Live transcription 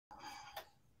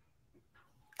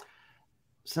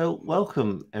So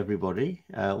welcome everybody.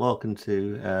 Welcome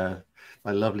to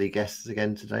my lovely guests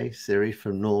again today, Siri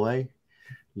from Norway,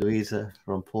 Louisa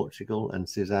from Portugal, and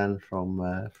Suzanne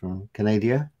from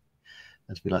Canada,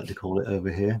 as we like to call it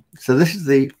over here. So this is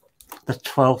the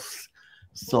 12th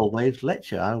Soulwaves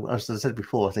lecture. As I said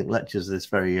before, I think lectures is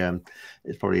very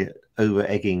it's probably over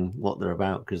egging what they're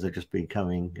about, because they're just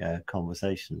becoming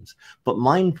conversations. But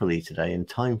mindfully today and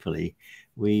timefully,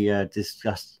 we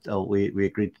discussed, or we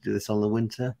agreed to do this on the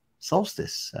winter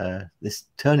solstice, this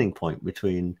turning point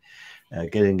between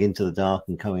getting into the dark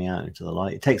and coming out into the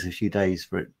light. It takes a few days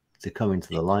for it to come into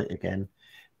the light again,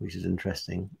 which is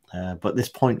interesting. But this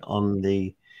point on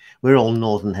the, we're all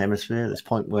northern hemisphere, this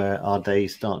point where our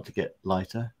days start to get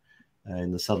lighter.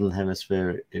 In the southern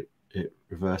hemisphere, it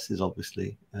reverses,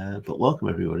 obviously. But welcome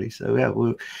everybody. So yeah,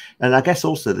 and I guess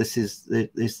also this is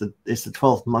it's the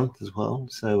 12th month as well.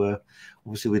 So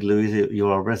obviously with Louisa,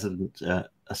 you're our resident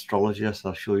astrologer, so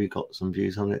I'm sure you've got some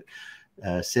views on it.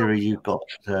 Siri, you've got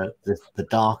the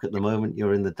dark at the moment.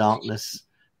 You're in the darkness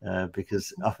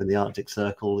because up in the Arctic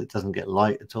Circle, it doesn't get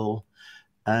light at all.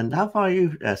 And how far are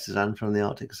you, Suzanne, from the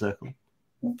Arctic Circle?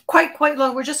 Quite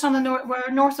low. We're just on the north. We're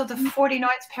north of the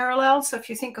 49th parallel. So if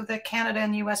you think of the Canada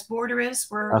and U.S. border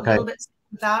we're a little bit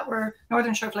that. We're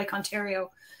northern shore of Lake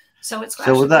Ontario. So it's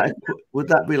so would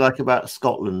that be like about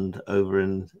Scotland over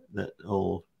in that,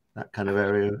 or that kind of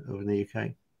area over in the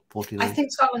UK? 49? I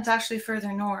think Scotland's actually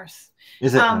further north.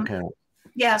 Is it? Okay.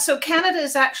 Yeah. So Canada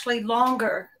is actually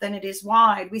longer than it is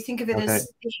wide. We think of it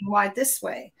as being wide this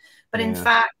way, but in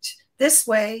fact, this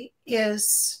way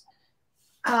is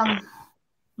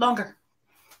longer.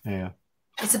 Yeah.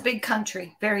 It's a big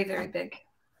country, very, very big.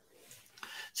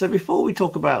 So before we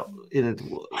talk about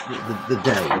the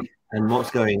day and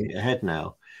what's going ahead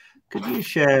now, could you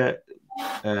share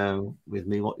with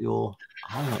me what your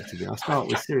highlights have been? I'll start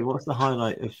with Siri. What's the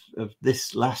highlight of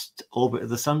this last orbit of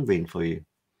the sun been for you?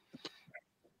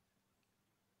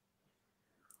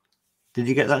 Did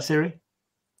you get that, Siri?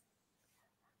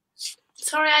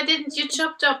 Sorry, I didn't. You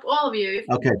chopped up, all of you.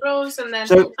 Okay. Rose and then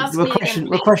so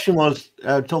the question was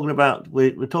talking about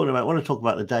we're talking about. I want to talk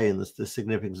about the day and the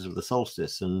significance of the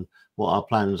solstice and what our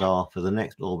plans are for the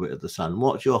next orbit of the sun.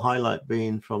 What's your highlight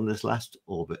been from this last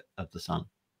orbit of the sun?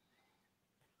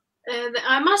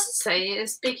 I must say,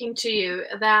 speaking to you,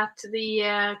 that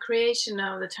the creation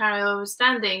of the tarot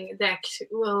standing deck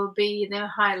will be the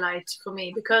highlight for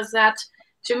me, because that,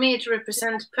 to me, it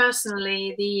represents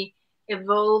personally the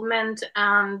evolvement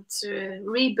and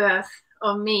rebirth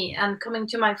of me, and coming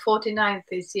to my 49th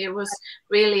this year was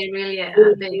really a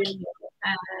big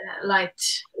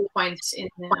light point in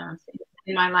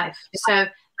my life. So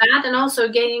that, and also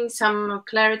gaining some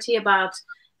clarity about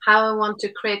how I want to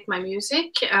create my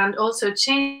music, and also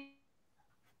change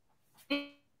a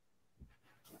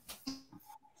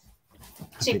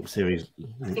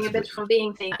bit from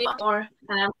being or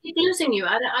keep losing you.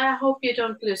 I hope you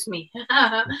don't lose me.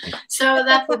 So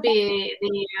that would be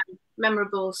the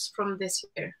memorables from this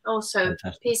year. Also,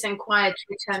 fantastic. Peace and quiet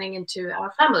returning into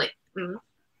our family.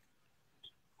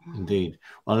 Indeed.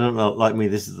 Well, I don't know. Like me,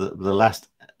 this is the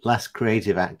last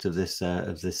creative act of this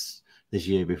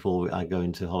year before I go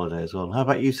into holiday as well. How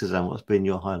about you, Suzanne? What's been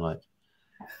your highlight?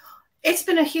 It's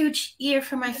been a huge year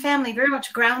for my family, very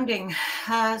much grounding.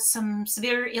 Some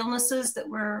severe illnesses that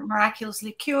were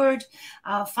miraculously cured,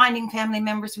 finding family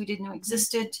members we didn't know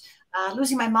existed,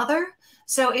 losing my mother.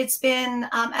 So it's been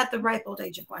at the ripe old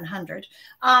age of 100.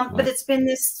 But it's been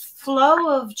this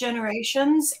flow of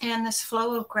generations and this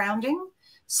flow of grounding.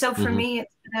 So for me,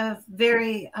 it's been a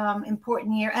very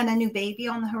important year, and a new baby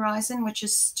on the horizon, which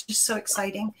is just so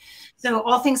exciting. So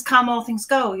all things come, all things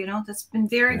go, you know, that's been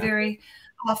very, very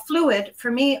fluid for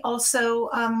me. Also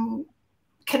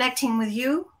connecting with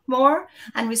you more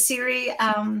and with Siri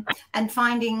and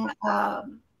finding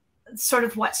sort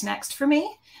of what's next for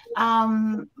me,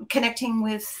 connecting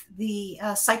with the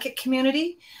psychic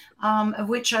community, of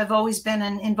which I've always been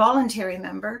an involuntary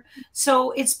member.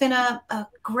 So it's been a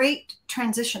great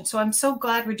transition. So I'm so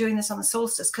glad we're doing this on the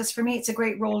solstice, because for me, it's a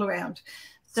great roll around.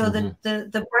 So the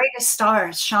brightest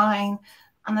stars shine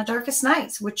on the darkest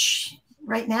nights, which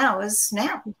right now is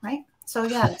now, right? So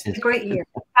yeah, it's been a great year,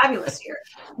 fabulous year,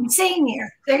 insane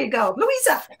year. There you go,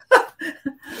 Louisa.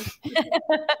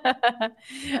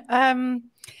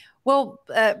 Well,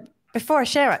 before I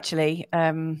share actually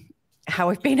how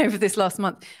I've been over this last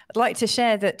month, I'd like to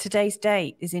share that today's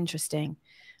date is interesting.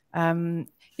 You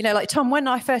know, like Tom, when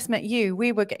I first met you,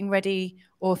 we were getting ready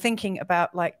or thinking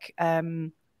about like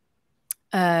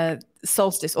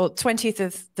solstice, or 20th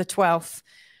of the 12th,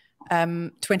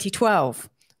 2012,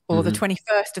 or the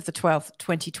 21st of the 12th,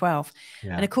 2012.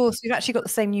 Yeah. And of course, we've actually got the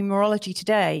same numerology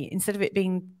today. Instead of it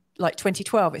being like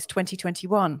 2012, it's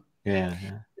 2021. Yeah.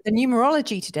 The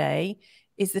numerology today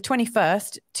is the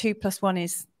 21st, 2 + 1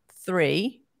 is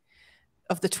 3.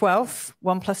 Of the 12th,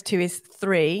 1 + 2 is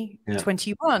 3. Yeah.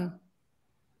 21,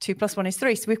 2 + 1 is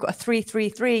 3. So we've got a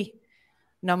 333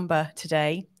 number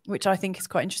today, which I think is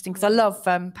quite interesting because I love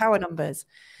power numbers.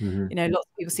 You know, lots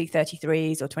of people see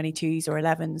 33s or 22s or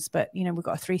 11s, but you know, we've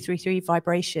got a 333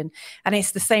 vibration, and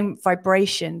it's the same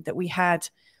vibration that we had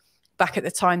back at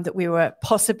the time that we were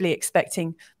possibly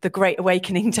expecting the Great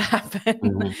Awakening to happen,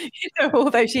 you know, all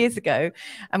those years ago,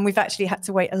 and we've actually had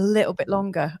to wait a little bit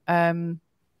longer.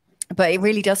 But it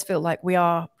really does feel like we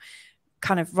are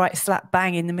kind of right slap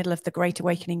bang in the middle of the Great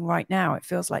Awakening right now. It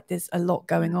feels like there's a lot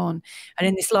going on, and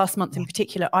in this last month in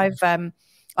particular,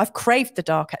 I've craved the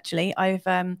dark. Actually, I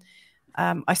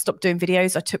stopped doing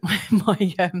videos. I took my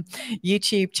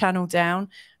YouTube channel down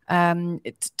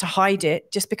to hide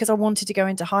it, just because I wanted to go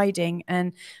into hiding.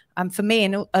 And for me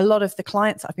and a lot of the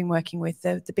clients I've been working with,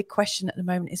 the big question at the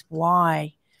moment is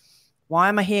why? Why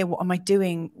am I here? What am I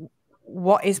doing?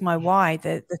 What is my why?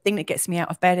 The thing that gets me out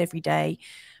of bed every day,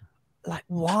 like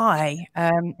why?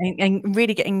 And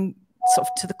really getting sort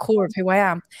of to the core of who I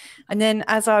am. And then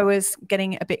as I was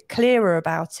getting a bit clearer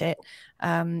about it,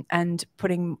 and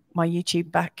putting my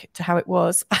YouTube back to how it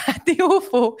was, I had the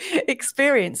awful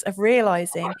experience of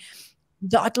realizing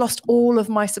that I'd lost all of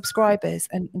my subscribers.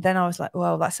 And then I was like,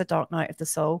 well, that's a dark night of the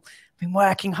soul. I've been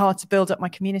working hard to build up my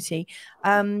community.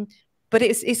 But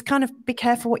it's kind of be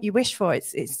careful what you wish for.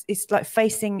 It's like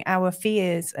facing our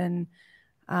fears and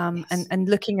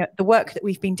looking at the work that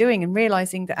we've been doing and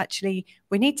realizing that actually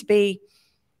we need to be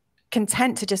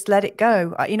content to just let it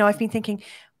go. You know, I've been thinking,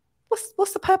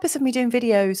 what's the purpose of me doing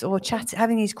videos or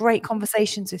having these great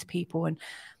conversations with people? And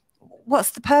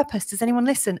what's the purpose? Does anyone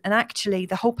listen? And actually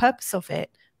the whole purpose of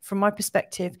it, from my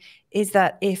perspective, is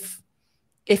that if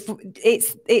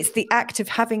it's the act of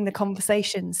having the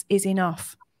conversations is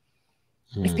enough.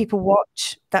 If people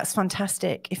watch, that's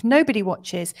fantastic. If nobody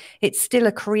watches, it's still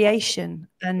a creation,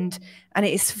 and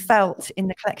it is felt in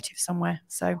the collective somewhere.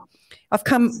 So I've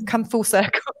come full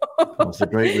circle. That's a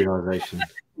great realization.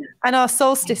 And our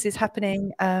solstice is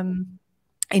happening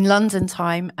in London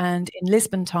time, and in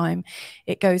Lisbon time,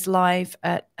 it goes live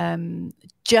at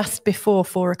just before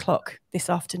 4 o'clock this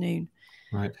afternoon.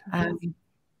 Right.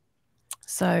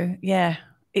 So yeah,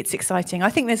 it's exciting. I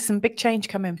think there's some big change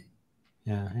coming.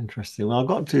 Yeah, interesting. Well, I've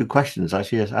got 2 questions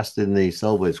actually asked in the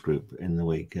Soulwaves group in the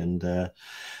week, and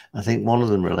I think one of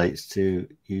them relates to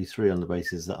you 3 on the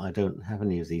basis that I don't have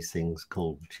any of these things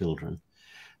called children.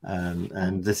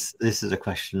 And this is a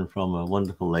question from a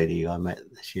wonderful lady I met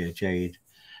this year, Jade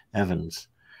Evans,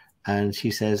 and she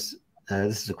says,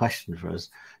 this is a question for us: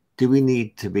 do we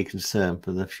need to be concerned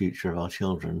for the future of our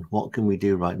children? What can we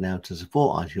do right now to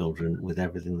support our children with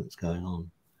everything that's going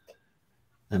on?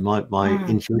 And my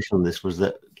intuition on this was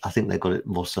that I think they've got it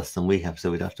more stuff than we have, so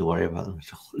we'd have to worry about them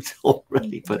at all,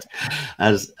 really. But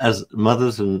as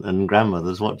mothers and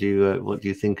grandmothers, what do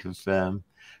you think of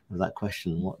that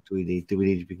question? What do we need? Do we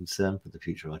need to be concerned for the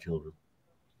future of our children?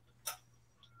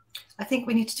 I think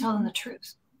we need to tell them the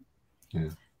truth. Yeah.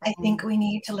 I think we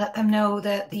need to let them know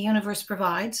that the universe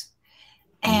provides,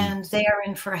 and they are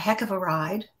in for a heck of a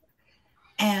ride.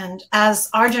 And as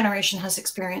our generation has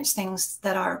experienced things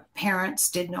that our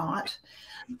parents did not,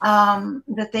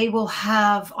 that they will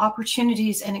have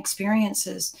opportunities and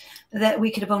experiences that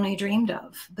we could have only dreamed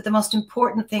of. But the most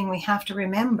important thing we have to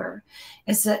remember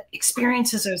is that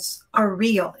experiences are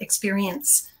real.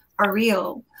 Experience are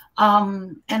real.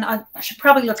 And I should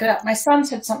probably look it up. My son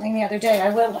said something the other day.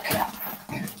 I will look it up.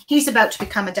 He's about to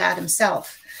become a dad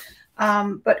himself.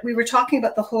 But we were talking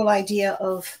about the whole idea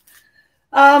of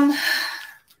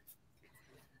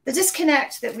the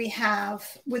disconnect that we have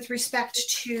with respect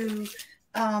to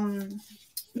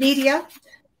media,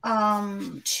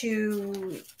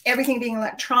 to everything being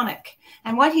electronic.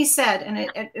 And what he said, and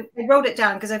I wrote it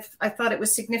down because I thought it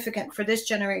was significant for this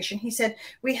generation. He said,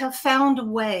 we have found a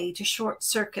way to short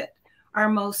circuit our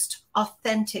most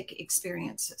authentic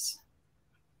experiences.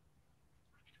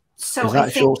 So is that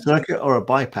a short circuit or a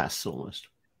bypass almost?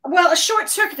 Well, a short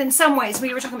circuit in some ways.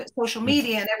 We were talking about social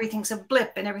media and everything's a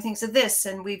blip and everything's a this,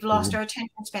 and we've lost our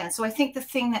attention span. So I think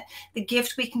the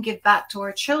gift we can give back to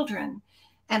our children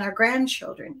and our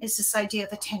grandchildren is this idea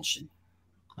of attention.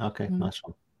 Okay, nice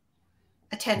one.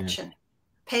 Attention. Yeah.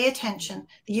 Pay attention.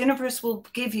 The universe will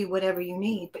give you whatever you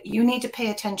need, but you need to pay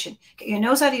attention. Get your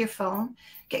nose out of your phone,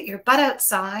 get your butt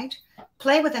outside,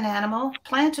 play with an animal,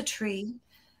 plant a tree,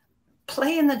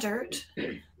 play in the dirt,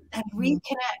 and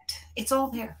reconnect. It's all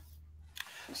there.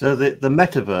 So the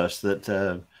metaverse that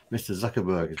Mr.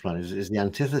 Zuckerberg is planning is the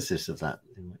antithesis of that,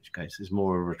 in which case it's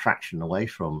more a retraction away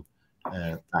from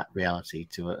that reality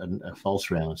to a false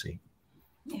reality.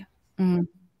 Yeah. Mm.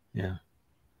 Yeah.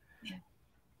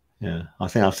 Yeah, I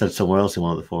think I've said somewhere else in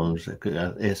one of the forums,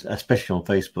 especially on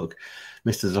Facebook,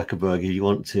 Mr. Zuckerberg, if you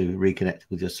want to reconnect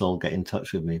with your soul, get in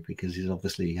touch with me, because he's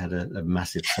obviously had a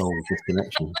massive soul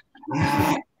disconnection.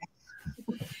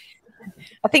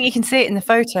 I think you can see it in the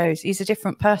photos. He's a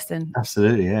different person.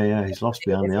 Absolutely, yeah. He's lost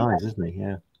behind the eyes, isn't he?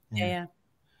 Yeah.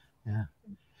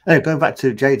 Anyway, going back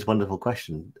to Jade's wonderful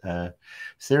question,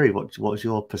 Siri, what's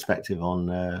your perspective on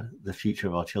the future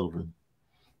of our children?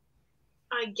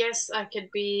 I guess I could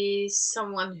be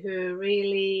someone who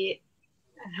really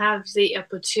have the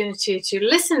opportunity to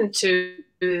listen to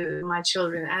my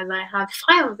children, as I have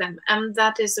 5 of them, and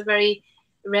that is a very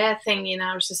rare thing in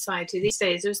our society these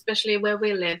days, especially where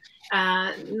we live.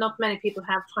 Not many people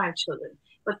have 5 children,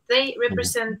 but they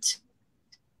represent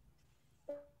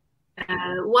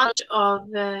one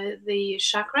of the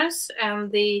chakras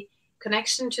and the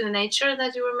connection to the nature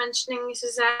that you were mentioning,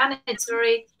 Suzanne. It's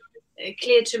very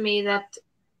clear to me that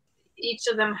each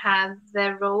of them have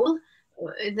their role.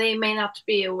 They may not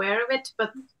be aware of it,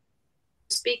 but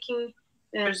speaking,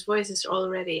 there's voices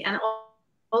already. And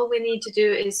all we need to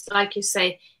do is, like you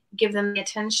say, give them the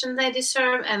attention they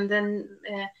deserve, and then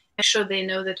make sure they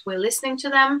know that we're listening to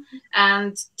them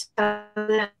and tell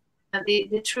them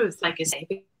the truth, like you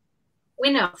say.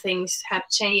 We know things have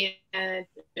changed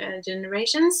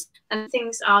generations, and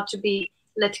things are to be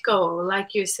let go,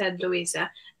 like you said, Louisa.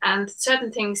 And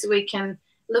certain things we can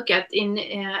look at in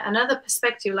another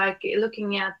perspective, like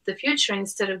looking at the future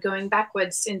instead of going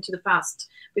backwards into the past,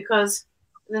 because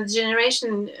the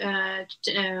generation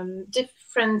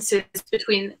differences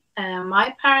between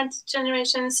my parents'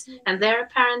 generations and their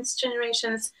parents'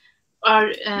 generations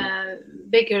are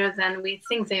bigger than we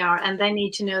think they are, and they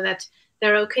need to know that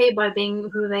they're okay by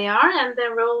being who they are, and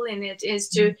their role in it is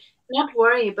to not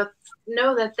worry, but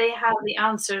know that they have the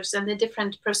answers and the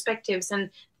different perspectives and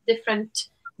different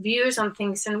views on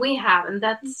things than we have, and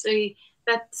that's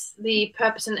the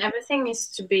purpose. And everything is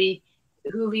to be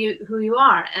who you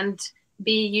are, and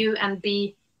be you, and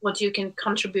be what you can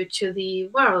contribute to the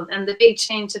world. And the big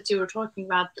change that you were talking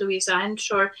about, Louisa, I'm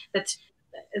sure that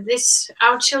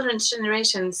our children's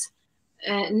generations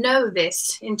know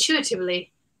this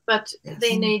intuitively, but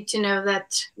they need to know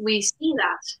that we see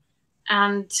that.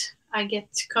 And I get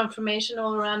confirmation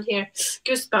all around here.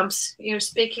 Goosebumps. You're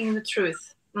speaking the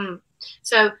truth.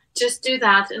 So just do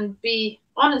that and be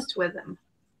honest with them,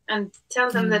 and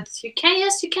tell them that you can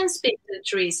speak to the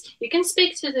trees, you can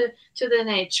speak to the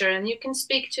nature, and you can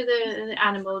speak to the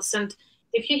animals. And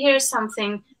if you hear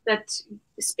something that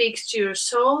speaks to your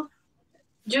soul,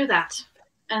 do that,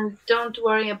 and don't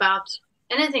worry about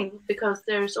anything, because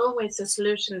there's always a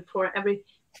solution for every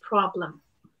problem.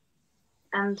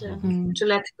 And to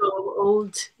let go of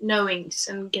old knowings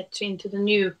and get into the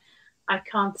new. I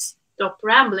can't stop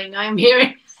rambling. I'm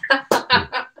hearing.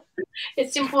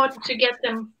 It's important to get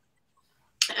them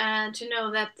to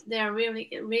know that they're really,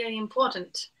 really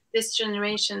important. This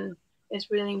generation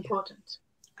is really important.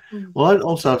 Well,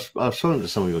 I've spoken to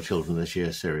some of your children this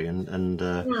year, Siri, and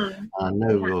I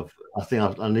know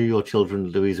I knew your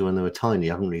children, Louisa, when they were tiny.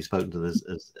 I haven't really spoken to them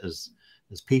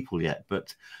as people yet,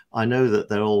 but I know that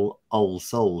they're all old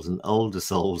souls and older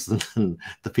souls than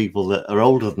the people that are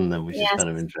older than them, which is kind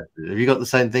of interesting. Have you got the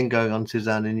same thing going on,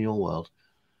 Suzanne, in your world?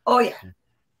 Oh yeah.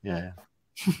 Yeah.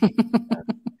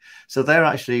 So they're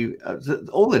actually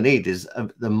all they need is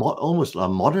almost a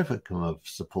modicum of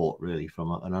support, really,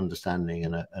 from an understanding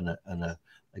and a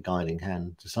guiding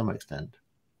hand to some extent.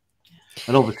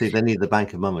 And obviously, they need the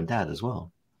bank of mum and dad as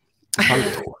well.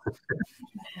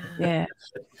 Yeah,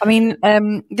 I mean,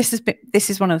 this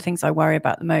is one of the things I worry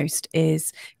about the most,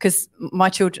 is because my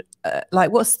children,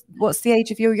 like, what's the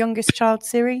age of your youngest child,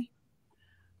 Siri?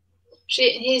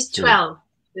 He's 12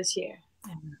 this year.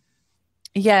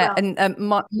 Yeah, and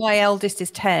my eldest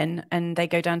is 10, and they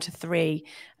go down to 3,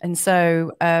 and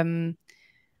so I'm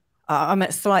at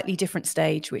a slightly different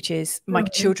stage, which is my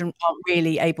children aren't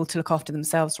really able to look after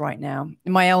themselves right now.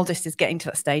 My eldest is getting to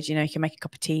that stage, he can make a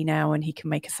cup of tea now, and he can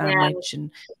make a sandwich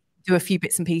and do a few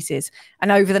bits and pieces.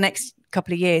 And over the next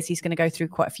couple of years, he's going to go through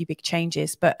quite a few big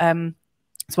changes. But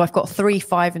so I've got 3,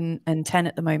 5, and 10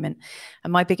 at the moment,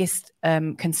 and my biggest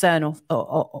concern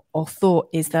or thought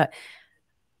is that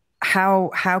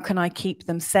how can I keep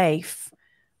them safe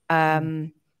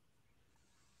in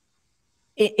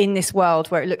this world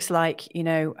where it looks like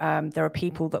there are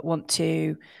people that want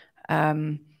to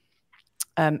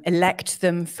elect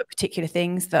them for particular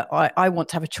things that I want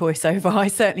to have a choice over. I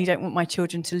certainly don't want my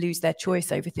children to lose their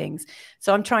choice over things.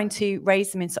 So I'm trying to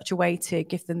raise them in such a way to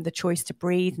give them the choice to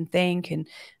breathe and think and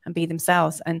be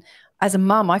themselves. And as a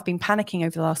mum, I've been panicking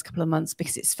over the last couple of months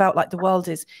because it's felt like the world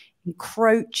is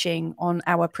encroaching on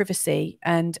our privacy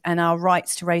and our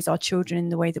rights to raise our children in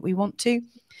the way that we want to.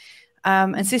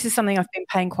 And so this is something I've been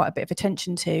paying quite a bit of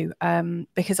attention to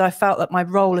because I felt that my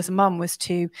role as a mum was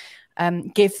to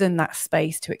give them that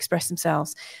space to express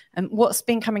themselves. And what's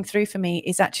been coming through for me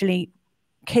is actually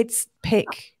kids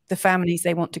pick the families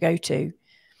they want to go to.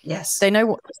 Yes. They know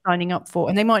what they're signing up for,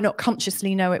 and they might not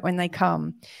consciously know it when they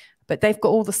come, but they've got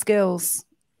all the skills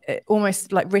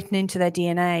almost like written into their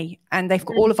DNA, and they've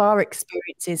got all of our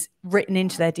experiences written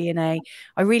into their DNA.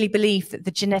 I really believe that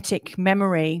the genetic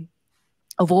memory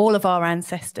of all of our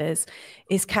ancestors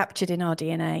is captured in our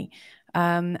DNA.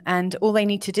 And all they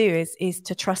need to do is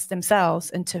to trust themselves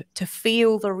and to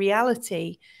feel the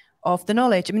reality of the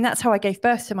knowledge. I mean, that's how I gave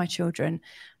birth to my children.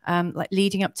 Like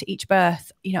leading up to each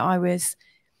birth, you know, I was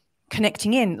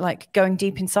connecting in, like going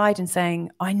deep inside and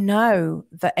saying, I know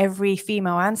that every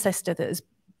female ancestor that has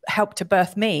helped to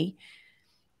birth me,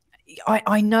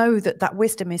 I know that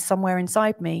wisdom is somewhere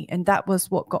inside me. And that was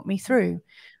what got me through.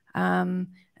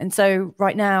 And so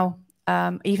right now,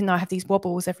 even though I have these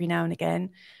wobbles every now and again,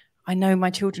 I know my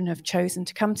children have chosen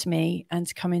to come to me and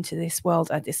to come into this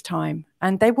world at this time,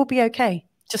 and they will be okay,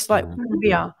 just like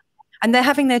we are. And they're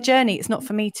having their journey. It's not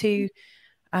for me to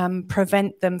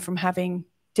prevent them from having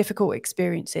difficult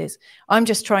experiences. I'm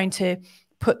just trying to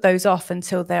put those off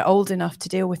until they're old enough to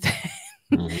deal with it.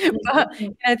 But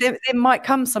you know, there might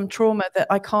come some trauma that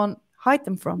I can't hide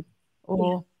them from,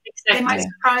 or they might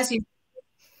surprise you.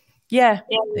 Yeah.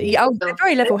 Oh, they're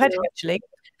very level-headed, actually.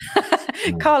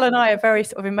 Carl and I are very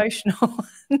sort of emotional.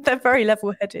 They're very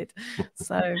level-headed.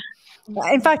 So,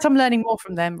 in fact, I'm learning more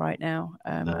from them right now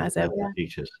as ever.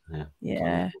 Teachers,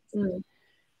 yeah.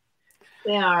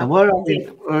 They are. And where are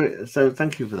we? So,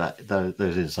 thank you for that.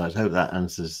 Those insights. I hope that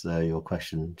answers your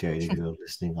question, Jade, if you're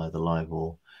listening either live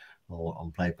or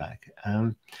on playback.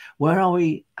 Where are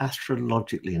we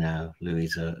astrologically now,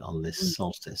 Louisa, on this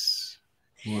solstice?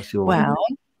 What's your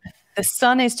the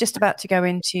sun is just about to go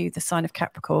into the sign of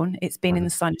Capricorn. It's been in the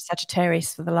sign of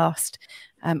Sagittarius for the last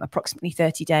approximately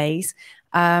 30 days.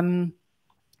 Now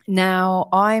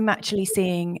I'm actually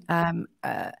seeing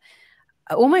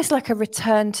almost like a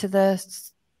return to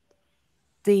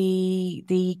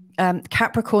the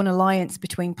Capricorn alliance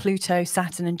between Pluto,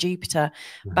 Saturn and Jupiter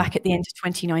back at the end of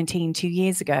 2019, 2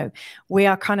 years ago. We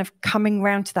are kind of coming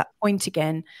round to that point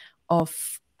again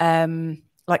of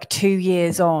like 2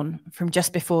 years on from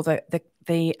just before the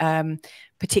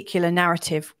particular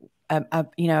narrative,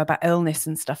 you know, about illness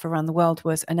and stuff around the world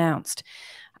was announced.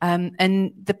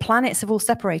 And the planets have all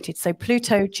separated. So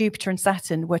Pluto, Jupiter and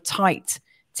Saturn were tight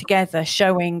together,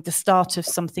 showing the start of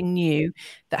something new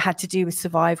that had to do with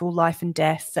survival, life and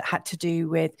death, that had to do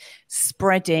with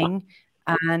spreading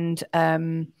and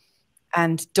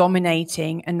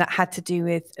dominating, and that had to do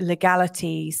with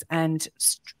legalities and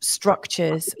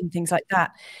structures and things like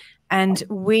that. And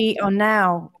we are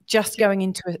now just going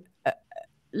into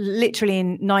literally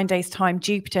in 9 days' time.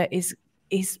 Jupiter is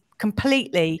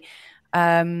completely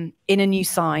in a new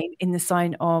sign, in the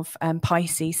sign of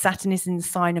Pisces. Saturn is in the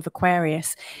sign of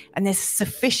Aquarius, and there's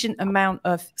sufficient amount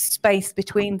of space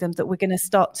between them that we're going to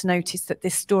start to notice that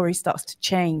this story starts to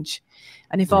change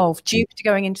and evolve. Jupiter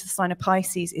going into the sign of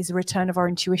Pisces is a return of our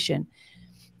intuition.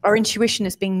 Our intuition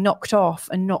is being knocked off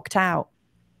and knocked out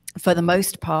for the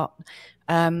most part,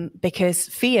 because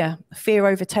fear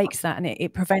overtakes that, and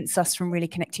it prevents us from really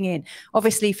connecting in.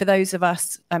 Obviously, for those of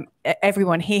us,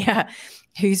 everyone here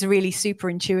who's really super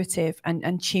intuitive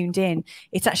and tuned in,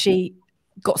 it's actually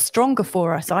got stronger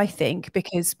for us, I think,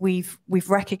 because we've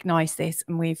recognized this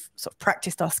and we've sort of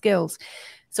practiced our skills.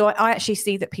 So I actually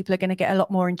see that people are going to get a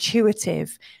lot more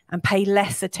intuitive and pay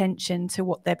less attention to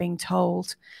what they're being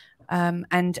told,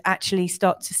 and actually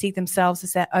start to see themselves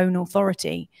as their own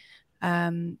authority.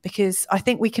 Because I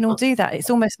think we can all do that. It's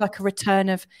almost like a return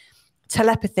of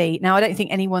telepathy. Now, I don't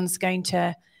think anyone's going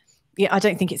to, I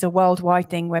don't think it's a worldwide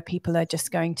thing where people are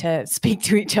just going to speak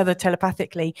to each other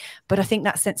telepathically. But I think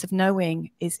that sense of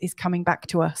knowing is coming back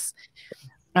to us.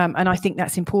 And I think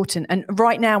that's important. And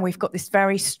right now we've got this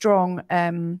very strong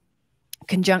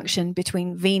conjunction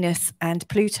between Venus and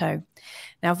Pluto.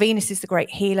 Now, Venus is the great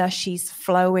healer. She's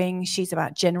flowing. She's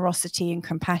about generosity and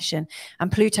compassion.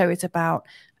 And Pluto is about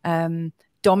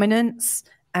dominance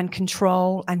and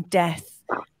control and death,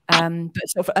 but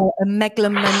sort of a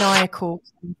megalomaniacal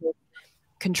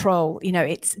control. You know,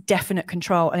 it's definite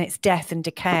control, and it's death and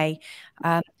decay.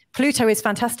 Pluto is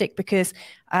fantastic because,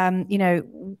 you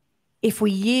know, if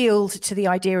we yield to the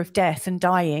idea of death and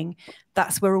dying,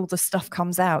 that's where all the stuff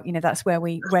comes out. You know, that's where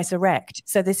we resurrect.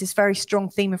 So there's this very strong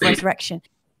theme of resurrection.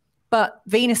 But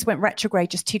Venus went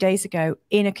retrograde just 2 days ago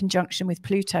in a conjunction with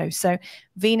Pluto. So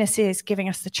Venus is giving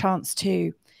us the chance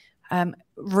to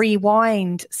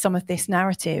rewind some of this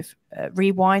narrative,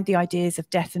 rewind the ideas of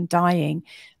death and dying,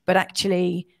 but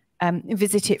actually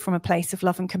visit it from a place of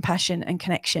love and compassion and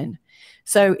connection.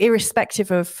 So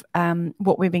irrespective of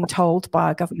what we're being told by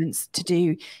our governments to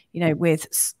do, you know,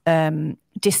 with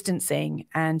distancing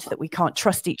and that we can't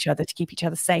trust each other to keep each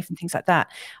other safe and things like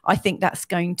that, I think that's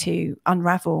going to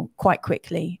unravel quite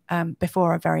quickly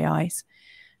before our very eyes.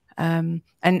 And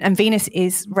Venus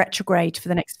is retrograde for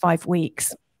the next 5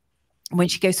 weeks. When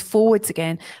she goes forwards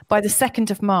again, by the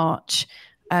 2nd of March,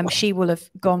 she will have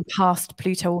gone past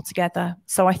Pluto altogether.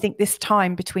 So I think this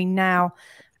time between now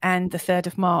and the 3rd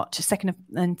of March, the 2nd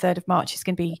and 3rd of March is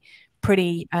going to be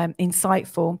pretty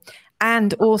insightful.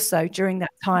 And also during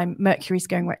that time, Mercury's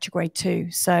going retrograde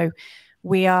too. So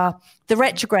we are, the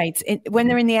retrogrades, when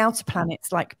they're in the outer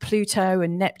planets like Pluto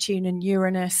and Neptune and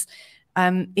Uranus,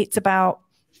 it's about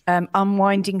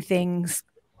unwinding things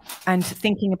and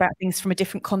thinking about things from a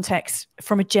different context,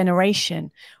 from a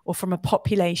generation or from a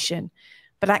population.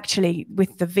 But actually,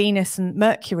 with the Venus and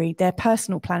Mercury, they're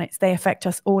personal planets. They affect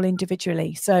us all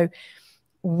individually. So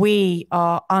we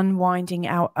are unwinding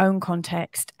our own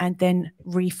context and then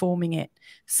reforming it.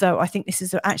 So I think this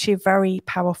is actually a very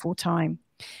powerful time.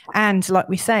 And like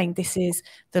we're saying, this is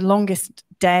the longest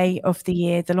day of the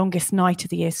year, the longest night of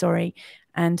the year, sorry.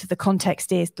 And the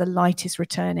context is the light is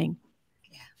returning.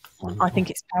 I think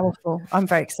it's powerful. I'm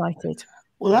very excited.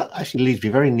 Well, that actually leads me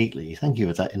very neatly. Thank you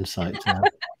for that insight.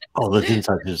 The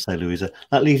insight, I should say, Louisa.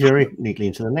 That leads very neatly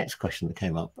into the next question that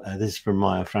came up. This is from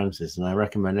Maya Francis, and I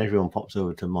recommend everyone pops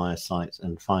over to Maya's site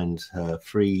and finds her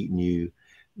free new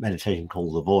meditation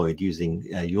called The Void, using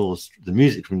the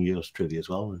music from yours trivia as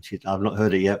well. And I've not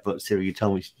heard it yet, but Siri, you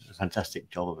told me she did a fantastic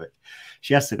job of it.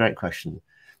 She asked a great question.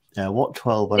 What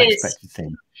 12 unexpected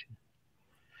things?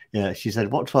 Yeah, she said,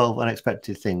 what 12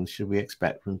 unexpected things should we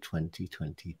expect from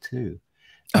 2022?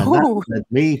 And that led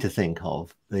me to think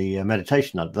of the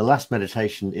meditation. The last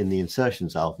meditation in the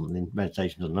Insertions album, the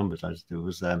Meditations on Numbers I just did,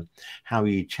 was how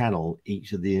you channel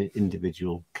each of the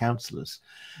individual counselors.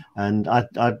 And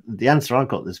the answer I've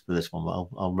got for this one, but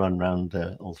I'll run around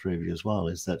all three of you as well,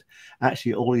 is that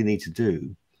actually all you need to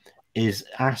do is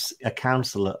ask a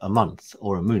counselor a month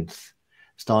or a month,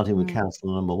 starting with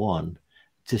counselor number 1,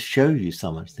 to show you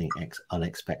something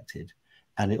unexpected.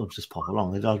 And it'll just pop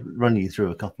along. I'll run you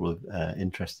through a couple of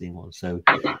interesting ones. So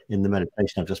in the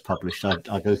meditation I've just published,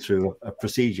 I go through a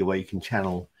procedure where you can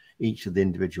channel each of the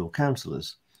individual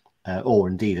counsellors, or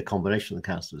indeed a combination of the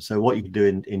counsellors. So what you can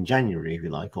do in January, if you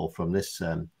like, or from this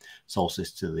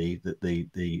solstice to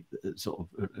the sort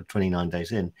of 29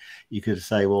 days in, you could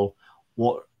say, well,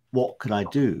 what could I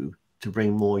do to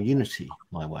bring more unity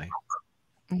my way?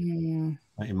 In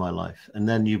my life, and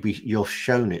then you're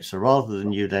shown it. So rather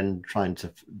than you then trying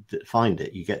to find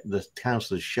it, you get the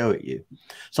counselors show it you.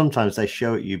 Sometimes they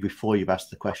show it you before you've asked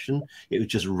the question. It was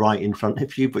just right in front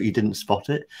of you, but you didn't spot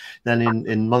it. Then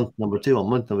in month number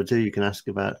 2, you can ask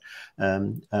about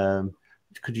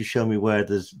could you show me where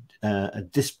there's a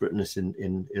disparateness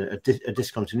in a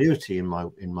discontinuity in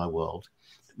my world,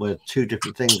 where 2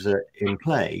 different things are in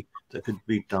play that could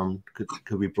be done,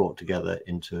 could be brought together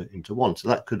into one. So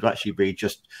that could actually be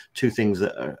just 2 things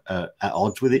that are at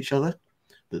odds with each other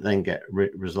that then get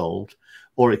resolved,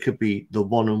 or it could be the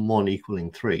 1 and 1 equaling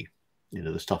 3. You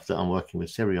know, the stuff that I'm working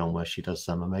with Siri on, where she does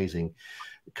some amazing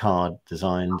card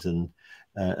designs, and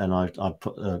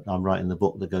I'm writing the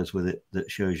book that goes with it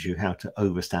that shows you how to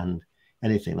overstand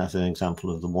anything. That's an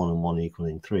example of the 1 and 1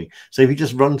 equaling 3. So if you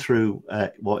just run through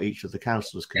what each of the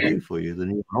counselors can do for you, the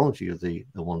numerology of the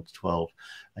 1 to 12,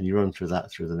 and you run through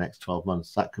that through the next 12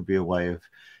 months, that could be a way of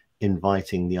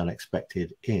inviting the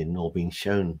unexpected in, or being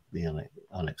shown the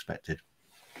unexpected.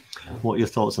 What are your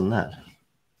thoughts on that?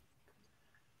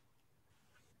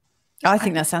 I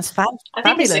think that sounds fabulous. I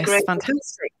think it's a great,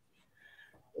 fantastic.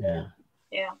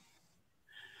 Yeah.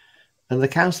 And the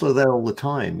counselor there all the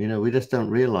time, you know, we just don't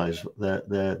realize that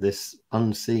they're this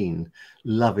unseen,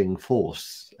 loving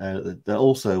force. They're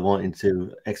also wanting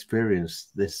to experience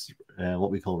this, what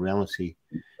we call reality,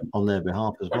 on their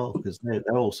behalf as well, because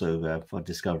they're also for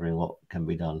discovering what can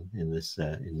be done in this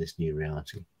new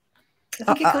reality.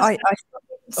 I think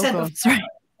it sorry.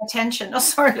 Attention. Oh,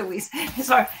 sorry, Louise. It's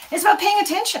about paying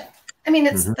attention. I mean,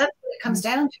 that's what it comes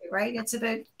down to, right? It's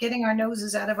about getting our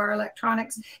noses out of our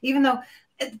electronics, even though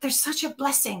there's such a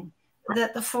blessing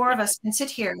that the four of us can sit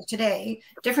here today,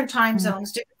 different time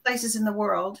zones, different places in the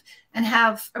world, and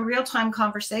have a real-time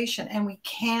conversation. And we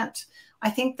can't, I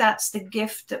think that's the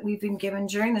gift that we've been given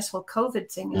during this whole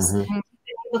COVID thing, is being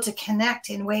able to connect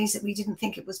in ways that we didn't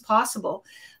think it was possible.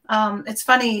 It's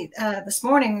funny, this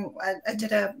morning I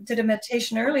did a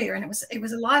meditation earlier, and it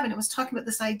was alive, and it was talking about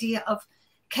this idea of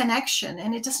connection,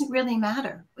 and it doesn't really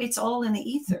matter. It's all in the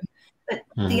ether. But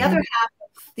the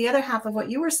other half of what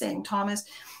you were saying, Tom, is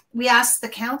we ask the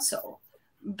council,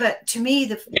 but to me,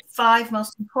 the 5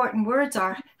 most important words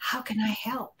are, how can I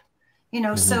help? You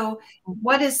know, so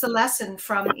what is the lesson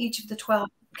from each of the 12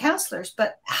 counselors?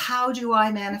 But how do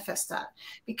I manifest that?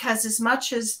 Because as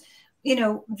much as, you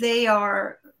know,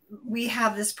 we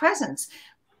have this presence,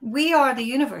 we are the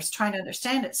universe trying to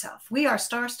understand itself. We are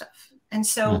star stuff. And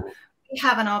so we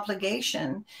have an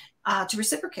obligation to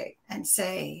reciprocate and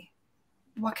say,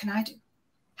 what can I do?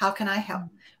 How can I help?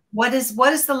 What is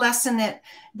the lesson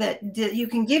that you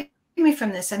can give me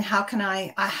from this? And how can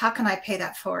I pay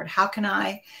that forward? How can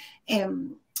I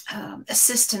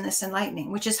assist in this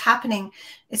enlightening, which is happening?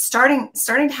 It's starting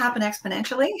to happen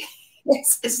exponentially.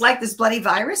 It's like this bloody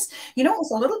virus. You know, it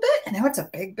was a little bit, and now it's a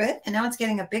big bit, and now it's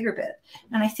getting a bigger bit.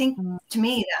 And I think, to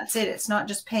me, that's it. It's not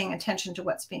just paying attention to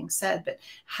what's being said, but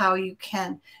how you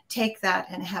can take that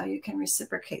and how you can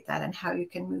reciprocate that and how you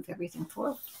can move everything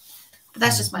forward. But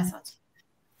that's just my thoughts.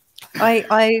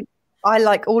 I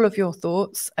like all of your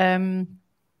thoughts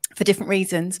for different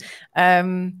reasons.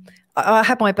 I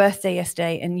had my birthday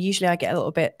yesterday, and usually I get a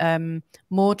little bit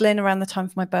maudlin around the time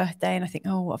of my birthday, and I think,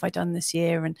 oh, what have I done this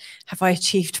year, and have I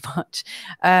achieved much?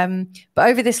 But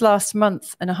over this last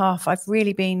month and a half, I've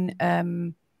really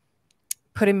been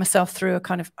putting myself through a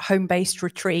kind of home-based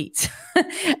retreat.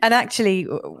 And actually,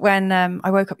 when I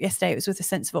woke up yesterday, it was with a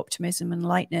sense of optimism and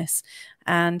lightness.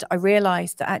 And I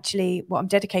realized that actually what I'm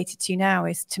dedicated to now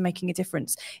is to making a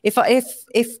difference. If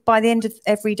by the end of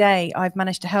every day I've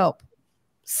managed to help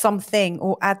something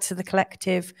or add to the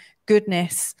collective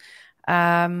goodness,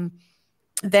 then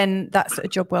that's a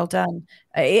job well done.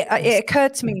 It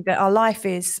occurred to me that our life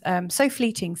is so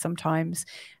fleeting sometimes,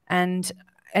 and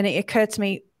it occurred to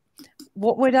me,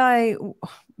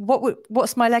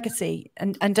 what's my legacy,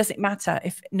 and does it matter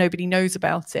if nobody knows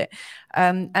about it?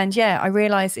 And yeah, I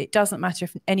realize it doesn't matter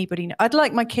if anybody knows. I'd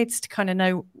like my kids to kind of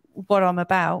know what I'm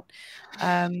about,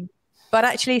 but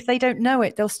actually if they don't know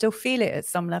it, they'll still feel it at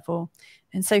some level.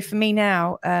 And so for me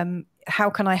now, how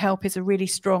can I help is a really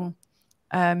strong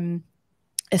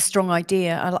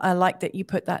idea. I like that you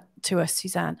put that to us,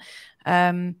 Suzanne.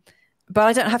 But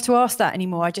I don't have to ask that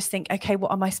anymore. I just think, okay,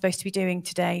 what am I supposed to be doing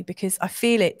today? Because I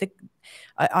feel it.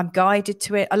 I'm guided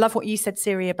to it. I love what you said,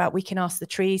 Siri, about we can ask the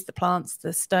trees, the plants,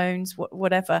 the stones,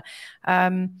 whatever.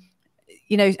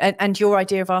 You know, and your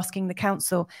idea of asking the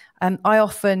council. I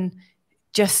often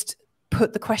just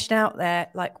put the question out there,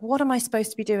 like, what am I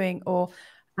supposed to be doing?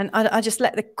 And I just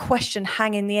let the question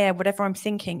hang in the air, whatever I'm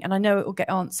thinking, and I know it will get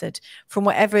answered from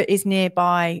whatever is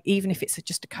nearby, even if it's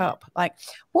just a cup. Like,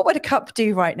 what would a cup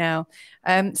do right now?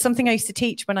 Something I used to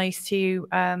teach when I used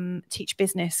to teach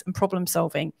business and problem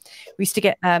solving. We used to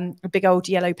get big old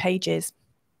yellow pages,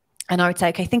 and I would say,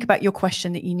 okay, think about your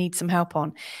question that you need some help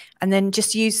on, and then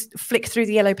just flick through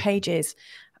the yellow pages.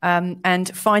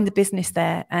 And find the business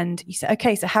there, and you say,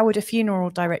 okay, so how would a funeral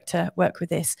director work with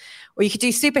this? Or you could do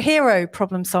superhero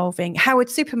problem solving. How would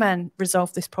Superman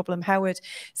resolve this problem?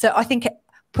 So I think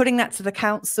putting that to the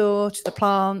council, to the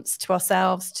plants, to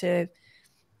ourselves, I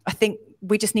think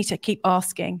we just need to keep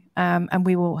asking, and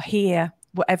we will hear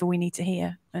whatever we need to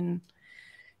hear. And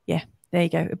yeah, there you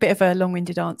go. A bit of a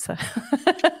long-winded answer.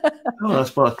 Oh,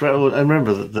 that's great. And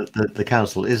remember that the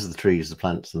council is the trees, the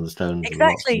plants, and the stones,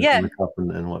 exactly, and the cup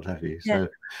and what have you. So,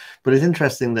 but it's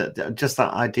interesting that just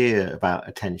that idea about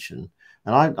attention,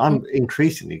 and I'm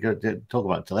increasingly going to talk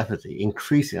about telepathy.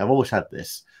 Increasingly, I've always had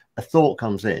this: a thought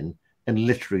comes in, and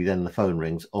literally then the phone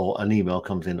rings, or an email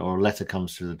comes in, or a letter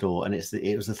comes through the door, and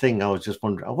it was the thing I was just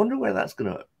wondering. I wonder where that's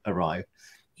going to arrive.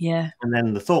 Yeah. And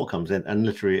then the thought comes in, and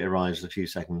literally it arrives a few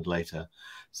seconds later.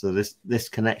 So this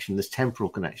connection, this temporal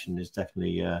connection, is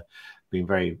definitely being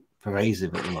very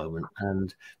pervasive at the moment.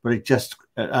 But it just,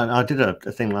 and I did a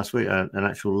thing last week, an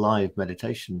actual live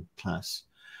meditation class,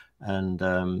 and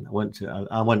I went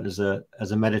as a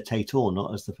meditator,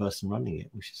 not as the person running it,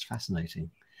 which is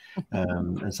fascinating.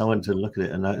 And so I went to look at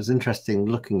it, and it was interesting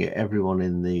looking at everyone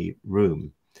in the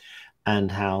room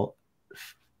and how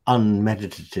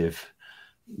unmeditative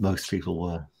most people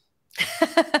were.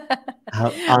 How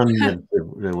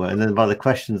unmeditative they were. And then by the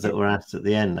questions that were asked at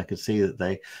the end, I could see that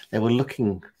they were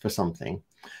looking for something,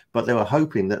 but they were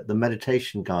hoping that the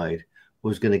meditation guide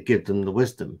was going to give them the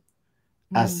wisdom.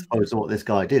 as opposed to what this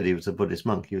guy did. He was a Buddhist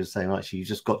monk. He was saying, actually, you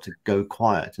just got to go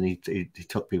quiet. And he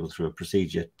took people through a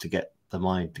procedure to get the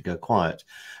mind to go quiet.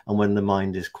 And when the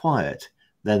mind is quiet,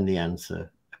 then the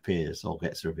answer appears or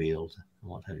gets revealed and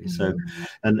what have you. So,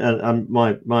 and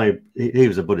he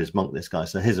was a Buddhist monk, this guy.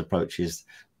 So his approach is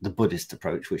the Buddhist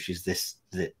approach, which is this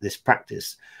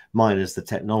practice. Mine as the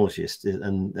technologist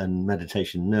and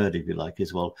meditation nerd, if you like,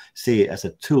 is, well, see it as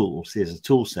a tool, see it as a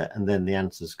tool set, and then the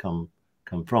answers come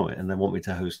from it. And they want me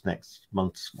to host next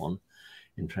month's one,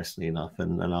 interestingly enough,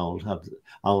 and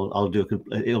I'll do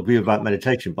it'll be about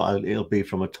meditation, but it'll be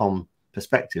from a Tom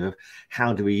perspective of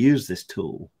how do we use this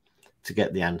tool to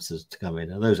get the answers to come in.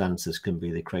 And those answers can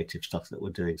be the creative stuff that we're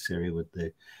doing, Siri, with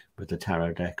the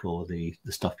tarot deck, or the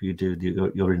stuff you do,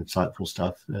 your insightful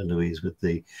stuff, Louise,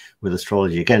 with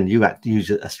astrology. Again, you use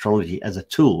astrology as a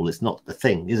tool. It's not the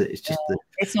thing, is it? It's just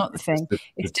it's not the thing.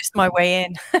 It's just my way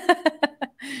in.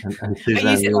 and Suzanne,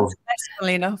 I use it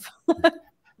successfully enough.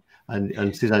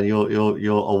 and Suzanne,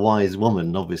 you're a wise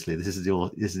woman. Obviously, this is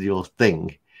your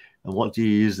thing. And what do you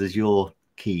use as your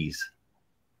keys?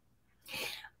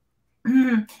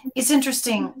 It's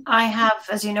interesting. I have,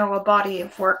 as you know, a body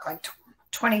of work, like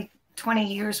 20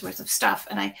 years worth of stuff.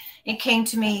 And it came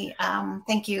to me,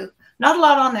 thank you. Not a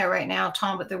lot on there right now,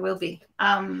 Tom, but there will be,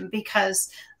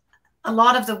 because a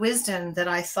lot of the wisdom that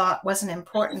I thought wasn't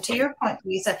important, to your point,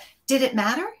 Louisa, did it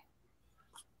matter?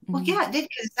 Well, yeah, it did,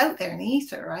 because it's out there in the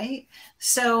ether, right?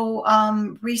 So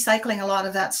recycling a lot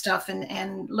of that stuff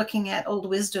and looking at old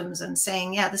wisdoms and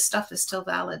saying, yeah, this stuff is still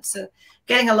valid. So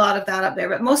getting a lot of that up there,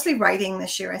 but mostly writing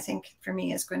this year, I think, for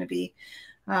me is going to be,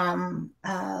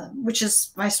 which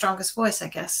is my strongest voice, I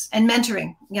guess, and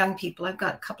mentoring young people. I've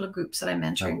got a couple of groups that I'm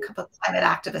mentoring, a couple of climate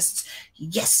activists.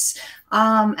 Yes.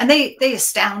 And they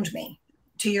astound me.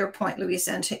 To your point,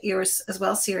 Louisa, and to yours as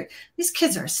well, Siri, these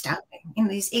kids are astounding. You know,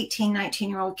 these 18,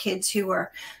 19-year-old kids who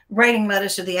are writing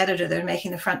letters to the editor, they're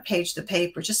making the front page of the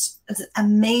paper, just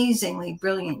amazingly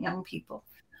brilliant young people,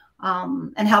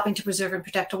 and helping to preserve and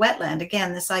protect a wetland.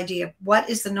 Again, this idea of what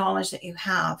is the knowledge that you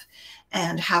have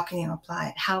and how can you apply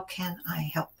it? How can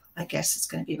I help? I guess it's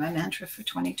going to be my mantra for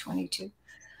 2022.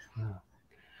 Wow.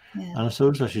 Yeah. And I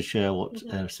suppose I should share what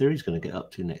Siri's going to get up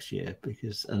to next year,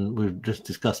 and we've just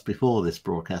discussed before this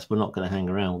broadcast, we're not going to hang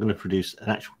around. We're going to produce an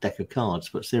actual deck of cards,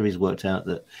 but Siri's worked out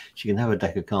that she can have a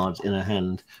deck of cards in her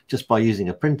hand just by using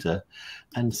a printer,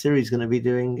 and Siri's going to be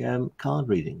doing card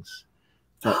readings.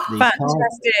 But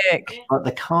Fantastic! But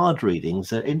the card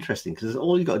readings are interesting because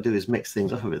all you've got to do is mix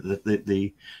things up a bit.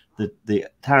 The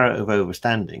tarot of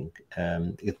overstanding,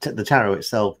 the tarot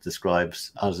itself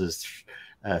describes us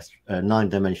as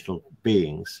 9-dimensional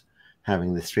beings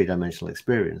having this 3-dimensional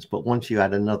experience, but once you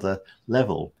add another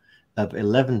level of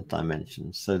 11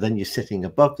 dimensions, so then you're sitting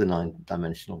above the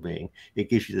 9-dimensional being, it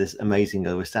gives you this amazing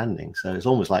overstanding. So it's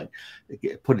almost like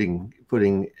putting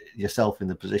yourself in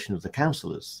the position of the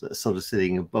counselors that are sort of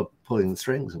sitting above, pulling the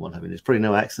strings and what have you. It's probably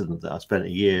no accident that I spent a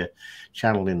year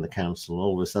channeling the council.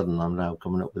 All of a sudden I'm now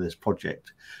coming up with this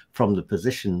project from the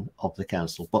position of the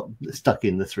council, but stuck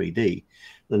in the 3D.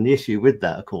 And the issue with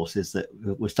that, of course, is that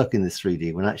we're stuck in this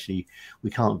 3D when actually we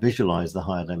can't visualize the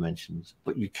higher dimensions,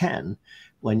 but you can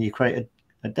when you create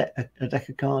a deck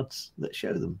of cards that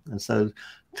show them. And so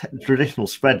traditional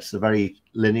spreads are very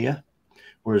linear,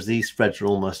 whereas these spreads are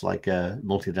almost like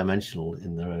multi-dimensional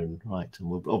in their own right. And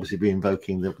we'll obviously be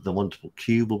invoking the wonderful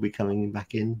cube will be coming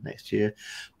back in next year,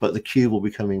 but the cube will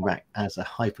be coming back as a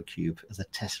hypercube, as a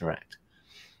tesseract.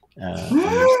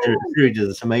 Siri does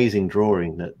this amazing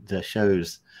drawing that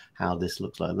shows how this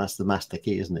looks like, and that's the master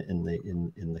key, isn't it,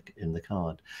 in the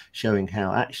card, showing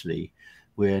how actually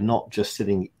we're not just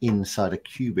sitting inside a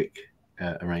cubic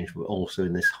arrangement, but also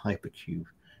in this hypercube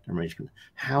arrangement.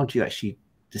 How do you actually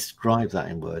describe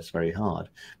that in words? Very hard.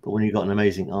 But when you've got an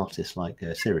amazing artist like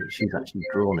Siri, she's actually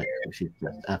drawn it, which is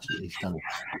just absolutely stunning.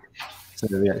 So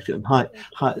the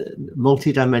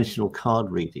multi-dimensional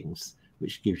card readings,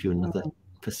 which gives you another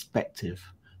perspective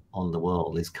on the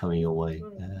world, is coming your way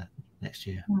next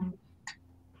year.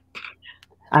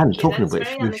 And talking of which,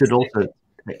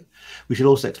 we should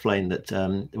also explain that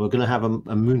we're going to have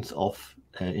a month off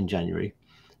in January,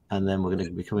 and then we're going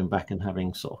to be coming back and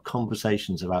having sort of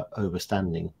conversations about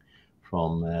overstanding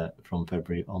from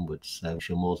February onwards. So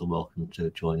you're more than welcome to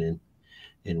join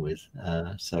in with.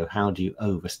 So how do you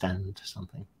overstand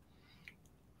something?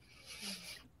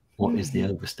 What is the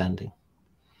overstanding?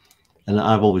 And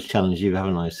I've always challenged you,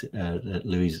 haven't I,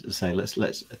 Louisa, to say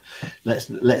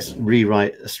let's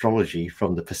rewrite astrology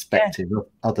from the perspective of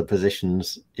other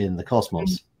positions in the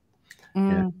cosmos.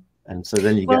 Yeah. And so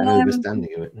then you get an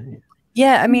understanding of it.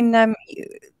 Yeah, I mean,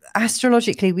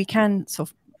 astrologically, we can sort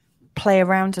of play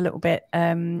around a little bit.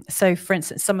 So for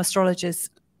instance, some astrologers,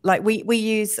 like we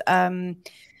use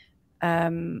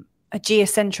a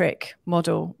geocentric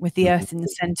model with the Earth in the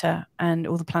center and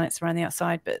all the planets around the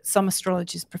outside, but some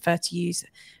astrologers prefer to use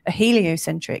a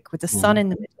heliocentric with the sun in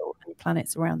the middle and the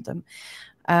planets around them.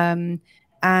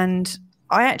 And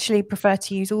I actually prefer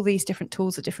to use all these different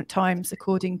tools at different times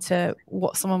according to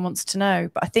what someone wants to know.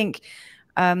 But I think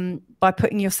by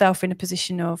putting yourself in a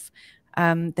position of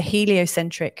the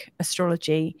heliocentric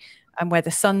astrology, and where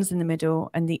the sun's in the middle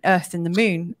and the Earth and the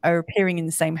moon are appearing in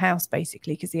the same house,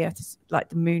 basically, because the Earth is like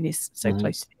the moon is so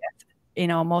close to the Earth in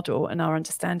our model and our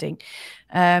understanding.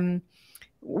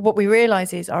 What we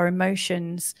realize is our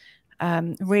emotions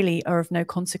really are of no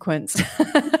consequence.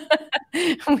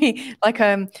 We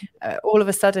all of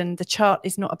a sudden the chart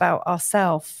is not about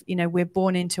ourselves. You know, we're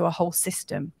born into a whole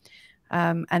system,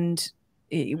 and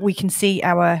we can see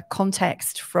our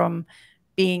context from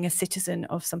being a citizen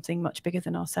of something much bigger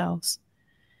than ourselves.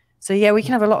 So yeah, we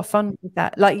can have a lot of fun with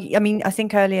that. Like, I mean, I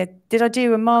think earlier, did I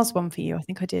do a Mars one for you? I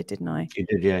think I did, didn't I? You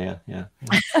did, yeah.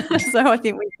 So I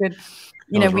think we could,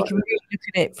 you know, we can really look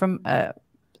at it from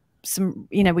some,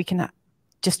 you know, we can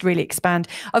just really expand.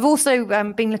 I've also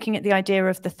been looking at the idea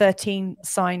of the 13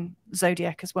 sign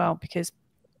zodiac as well, because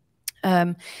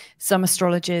some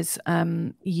astrologers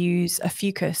use a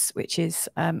fucus, which is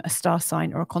a star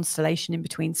sign or a constellation in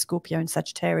between Scorpio and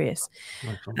Sagittarius.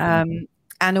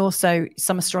 And also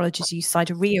some astrologers use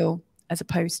sidereal as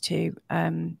opposed to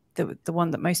the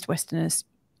one that most Western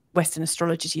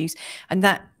astrologers use, and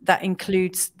that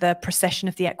includes the precession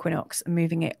of the equinox and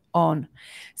moving it on.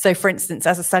 So for instance,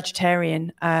 as a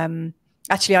Sagittarian,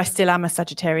 actually, I still am a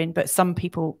Sagittarian, but some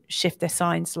people shift their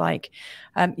signs. Like,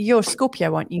 you're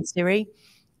Scorpio, aren't you, Siri?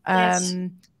 Yes.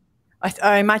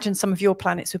 I imagine some of your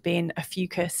planets would be in a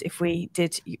fucus if we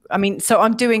did. I mean, so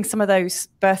I'm doing some of those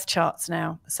birth charts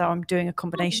now. So I'm doing a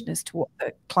combination as to what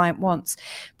the client wants.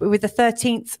 But with the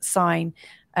 13th sign,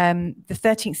 the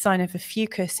 13th sign of a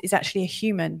fucus is actually a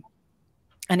human,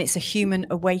 and it's a human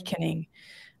awakening.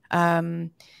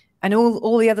 And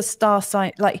all the other star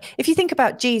signs, like if you think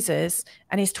about Jesus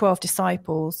and his 12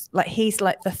 disciples, like he's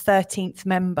like the 13th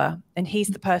member, and he's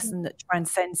the person that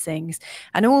transcends things.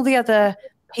 And all the other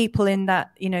people in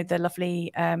that, you know, the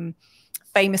lovely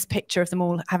famous picture of them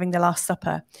all having the Last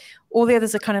Supper, all the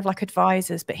others are kind of like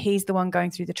advisors, but he's the one going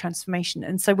through the transformation.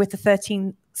 And so with the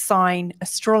 13 sign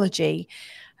astrology,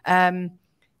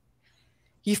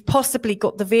 you've possibly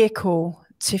got the vehicle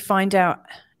to find out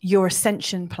your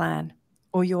ascension plan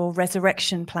or your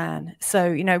resurrection plan.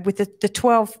 So, you know, with the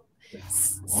 12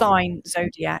 sign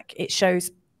zodiac, it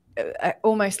shows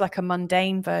almost like a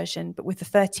mundane version, but with the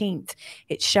 13th,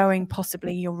 it's showing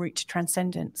possibly your route to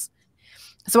transcendence.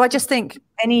 So I just think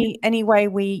any way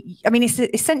I mean, it's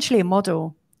essentially a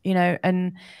model, you know,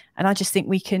 and I just think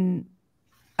we can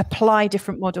apply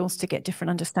different models to get different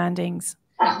understandings.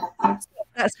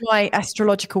 That's my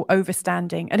astrological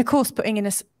overstanding. And of course, putting in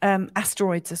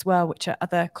asteroids as well, which are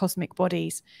other cosmic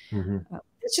bodies.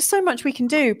 There's just so much we can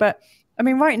do. But I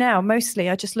mean, right now, mostly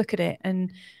I just look at it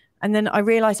and then I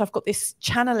realize I've got this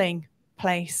channeling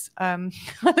place. I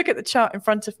look at the chart in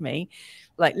front of me,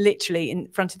 like literally in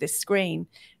front of this screen.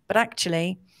 But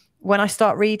actually, when I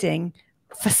start reading,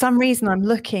 for some reason, I'm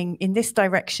looking in this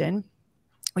direction,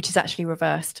 which is actually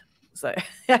reversed. So it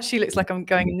actually looks like I'm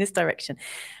going in this direction.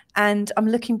 And I'm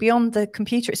looking beyond the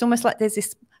computer. It's almost like there's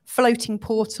this floating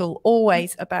portal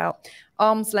always about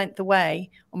arm's length away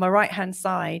on my right-hand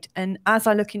side. And as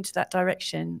I look into that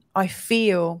direction, I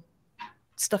feel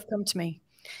stuff come to me.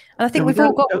 And I think we've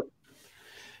all got...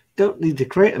 Don't need to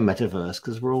create a metaverse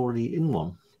because we're already in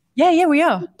one. Yeah, we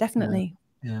are. Definitely.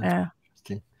 Yeah.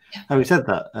 Having said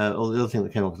that, the other thing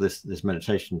that came up with this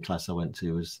meditation class I went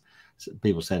to was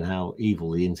people saying how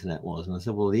evil the internet was, and I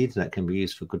said, well, the internet can be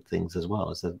used for good things as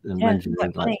well. So mentioned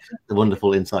like the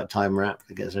wonderful Insight Timer app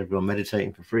that gets everyone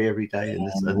meditating for free every day, and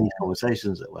these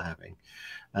conversations that we're having,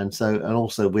 and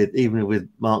also with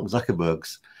Mark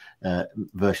Zuckerberg's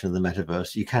version of the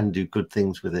metaverse, you can do good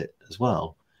things with it as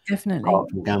well. Definitely. Apart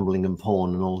from gambling and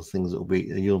porn and all the things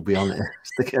you'll be on it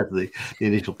together, the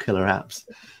initial killer apps.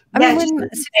 I mean,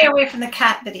 just stay away from the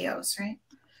cat videos, right?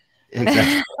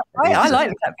 Exactly. I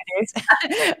like cat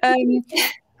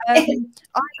videos.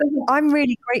 I'm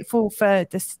really grateful for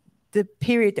the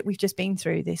period that we've just been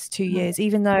through, this 2 years,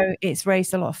 even though it's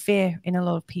raised a lot of fear in a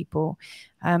lot of people.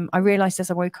 I realized as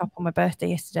I woke up on my birthday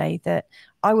yesterday that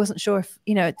I wasn't sure if,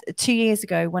 2 years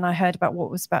ago when I heard about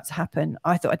what was about to happen,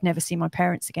 I thought I'd never see my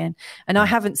parents again. And I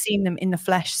haven't seen them in the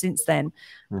flesh since then.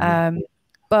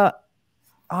 But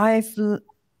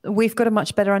we've got a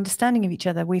much better understanding of each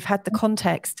other. We've had the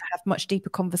context to have much deeper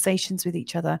conversations with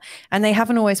each other, and they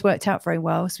haven't always worked out very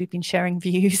well. So we've been sharing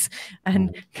views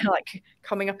and kind of like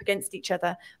coming up against each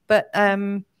other. But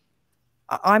I'm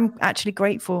actually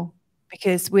grateful,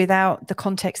 because without the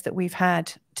context that we've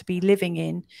had to be living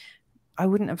in, I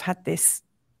wouldn't have had this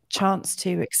chance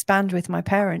to expand with my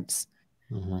parents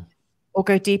or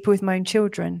go deeper with my own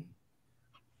children.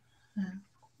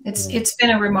 It's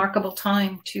been a remarkable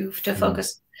time to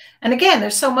focus. And again,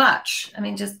 there's so much. I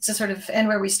mean, just to sort of end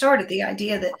where we started, the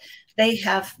idea that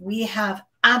we have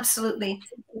absolutely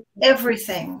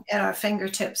everything at our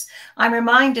fingertips. I'm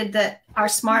reminded that our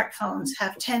smartphones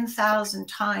have 10,000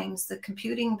 times the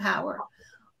computing power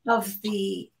of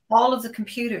all of the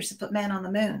computers that put man on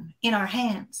the moon in our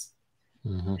hands.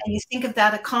 And you think of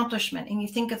that accomplishment, and you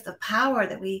think of the power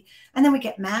that and then we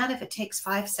get mad if it takes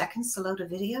 5 seconds to load a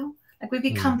video. Like, we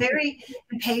become very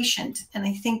impatient. And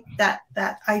I think that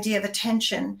idea of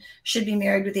attention should be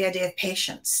married with the idea of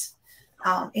patience.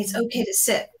 It's okay to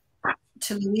sit.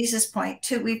 To Louisa's point,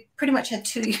 too, we pretty much had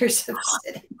 2 years of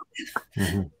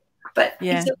sitting. But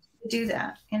it's okay to do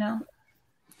that, you know?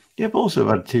 Yeah, but also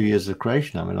about 2 years of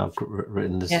creation. I mean, I've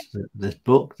written this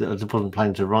book that I wasn't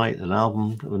planning to write, an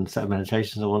album and a set of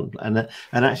meditations I want. And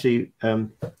actually,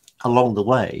 along the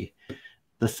way,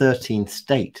 the 13th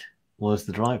state was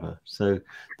the driver. So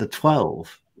the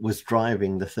 12 was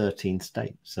driving the 13th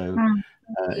state. So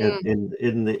in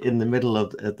the middle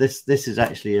of this is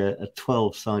actually a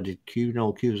 12-sided cube.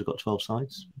 All cubes have got 12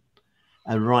 sides.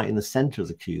 And right in the center of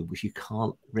the cube, which you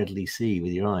can't readily see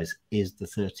with your eyes, is the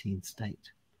 13th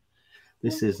state.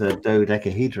 This is a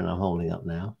dodecahedron I'm holding up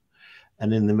now.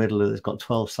 And in the middle of it's got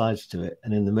 12 sides to it.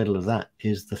 And in the middle of that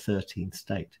is the 13th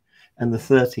state. And the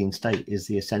 13th state is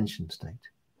the ascension state.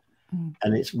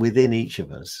 And it's within each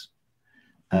of us.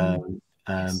 But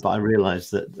I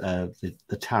realized that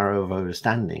the tarot of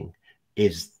understanding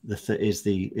is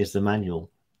the manual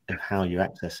of how you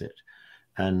access it.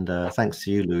 And thanks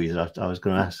to you, Louisa, I was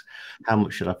going to ask, how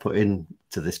much should I put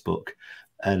into this book?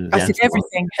 And I said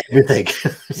everything. Everything.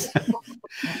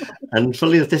 And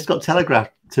fully, this got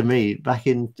telegraphed to me back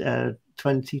in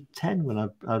 2010 when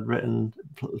I'd written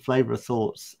Flavor of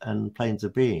Thoughts and Planes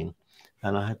of Being,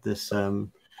 and I had this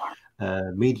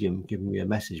medium giving me a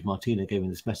message. Martina gave me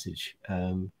this message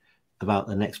about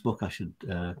the next book I should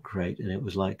create, and it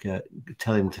was like,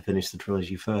 tell him to finish the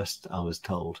trilogy first. I was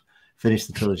told, finish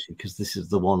the trilogy because this is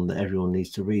the one that everyone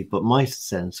needs to read. But my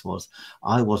sense was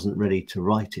I wasn't ready to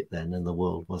write it then, and the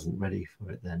world wasn't ready for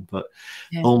it then. But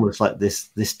almost like this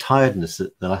tiredness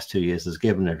that the last 2 years has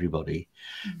given everybody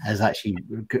has actually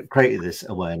created this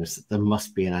awareness that there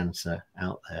must be an answer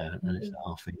out there, and it's at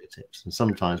our fingertips. And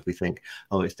sometimes we think,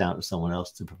 oh, it's down to someone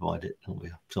else to provide it,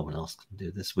 and someone else can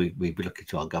do this. We look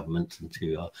to our governments and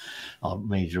to our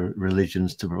major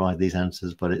religions to provide these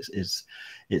answers, but it's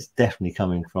definitely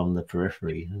coming from the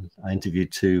periphery. And I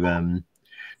interviewed two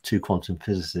quantum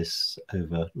physicists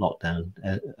over lockdown,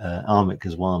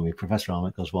 Professor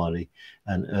Amit Goswami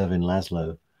and Irvin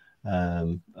Laszlo,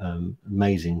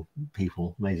 amazing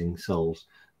people, amazing souls,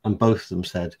 and both of them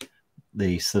said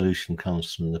the solution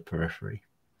comes from the periphery.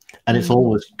 And it's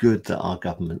always good that our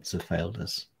governments have failed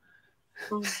us.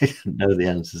 They don't know the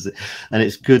answers, and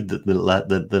it's good that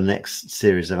the next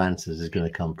series of answers is going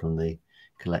to come from the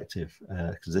collective,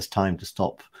 because it's time to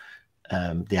stop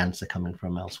the answer coming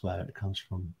from elsewhere. It comes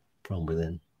from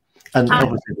within. And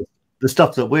obviously the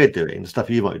stuff that we're doing, the stuff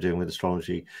you might be doing with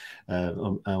astrology,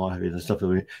 the stuff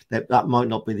that might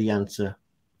not be the answer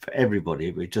for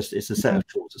everybody. It's a set of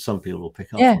tools that some people will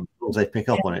pick up on. As they pick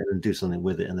up on it and do something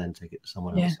with it and then take it to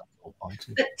someone else.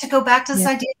 But to go back to this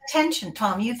idea of attention,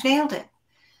 Tom, you've nailed it.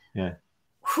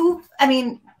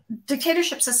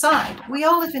 Dictatorships aside, we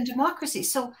all live in democracy.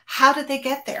 So how did they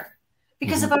get there?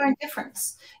 Because of our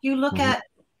indifference. You look at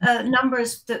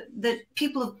numbers that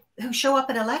people who show up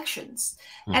at elections,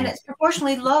 and it's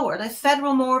proportionally lower. The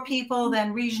federal, more people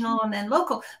than regional, and then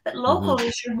local. But local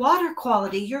is your water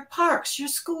quality, your parks, your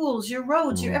schools, your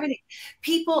roads, your everything.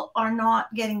 People are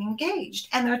not getting engaged,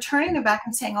 and they're turning their back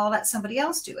and saying, "Oh, let somebody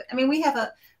else do it." I mean, we have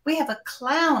a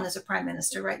clown as a prime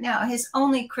minister right now. His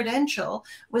only credential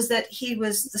was that he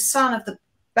was the son of the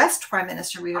best prime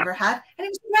minister we've ever had, and he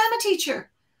was a grammar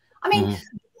teacher. I mean,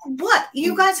 what?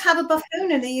 You guys have a buffoon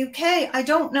in the UK. I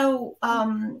don't know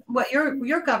what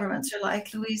your governments are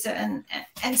like, Louisa and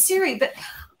Siri, but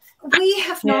we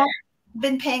have not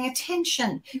been paying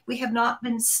attention. We have not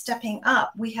been stepping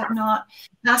up. We have not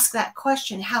asked that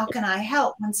question, how can I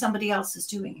help, when somebody else is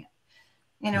doing it?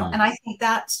 You know, and I think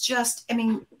that's just, I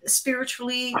mean,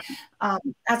 spiritually,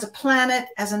 as a planet,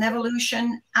 as an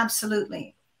evolution,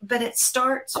 absolutely. but it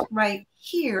starts right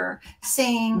here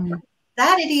saying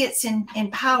that idiot's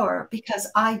in power because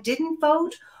I didn't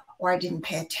vote, or I didn't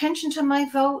pay attention to my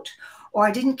vote, or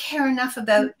I didn't care enough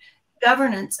about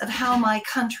governance of how my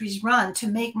country's run to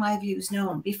make my views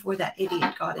known before that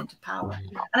idiot got into power.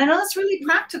 And I know that's really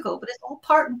practical, but it's all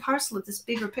part and parcel of this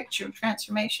bigger picture of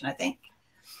transformation, I think.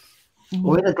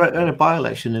 Well, we had a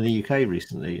by-election in the UK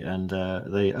recently, and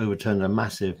they overturned a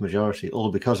massive majority,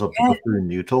 all because of the buffoon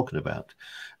you were talking about.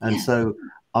 And so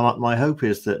my hope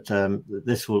is that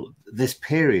this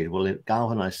period will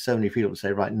galvanize so many people to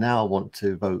say, right, now I want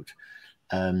to vote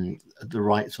the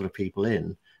right sort of people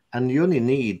in. And you only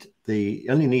need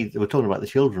we're talking about the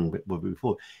children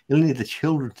before, you only need the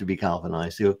children to be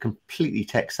galvanized, who are completely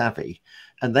tech savvy,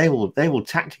 and they will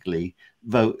tactically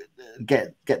vote,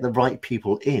 get the right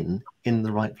people in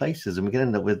the right places, and we can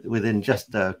end up within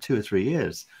just 2 or 3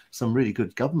 years some really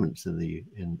good governments in the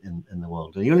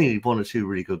world. And you only need 1 or 2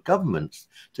 really good governments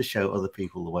to show other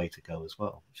people the way to go as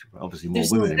well. Obviously, more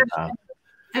women in power.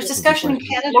 There's discussion in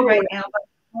Canada right now about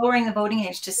lowering the voting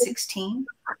age to 16.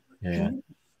 Yeah.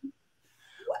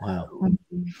 Wow.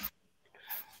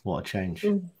 What a change.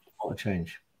 What a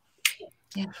change.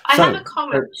 Yeah. I have a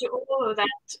comment to all of that.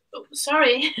 Oh,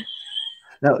 sorry.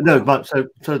 No, but so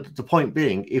the point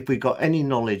being, if we've got any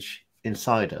knowledge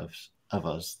inside of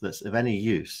us that's of any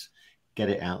use, get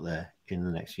it out there in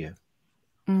the next year.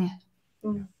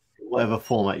 Whatever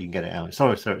format you can get it out.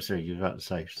 Sorry, you were about to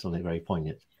say something very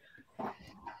poignant.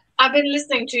 I've been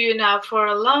listening to you now for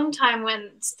a long time when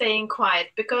staying quiet,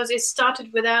 because it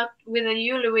started with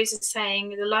you, Louisa,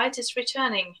 saying the light is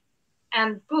returning,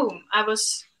 and boom, I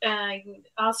was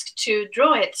asked to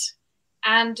draw it,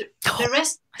 and the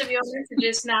rest of your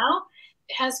messages now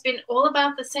has been all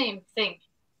about the same thing.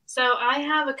 So I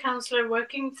have a counselor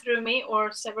working through me,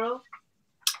 or several,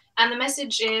 and the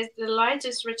message is the light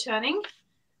is returning.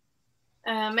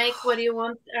 Make what you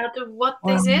want out of what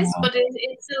this is, but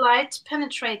it's a light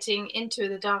penetrating into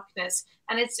the darkness,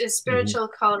 and it's a spiritual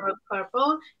color of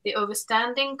purple, the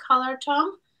overstanding color,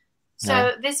 Tom.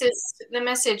 So this is the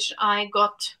message I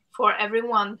got for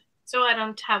everyone. So I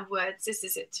don't have words. This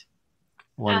is it.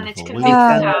 Wonderful. And it's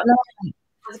connected out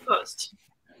as a post.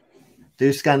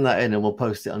 Do scan that in, and we'll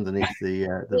post it underneath the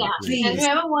and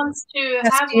whoever wants to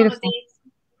have one of these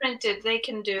printed, they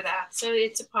can do that. So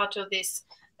it's a part of this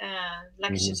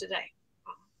lecture today.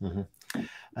 And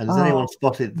has anyone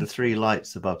spotted the 3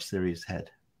 lights above Siri's head?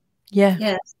 Yeah.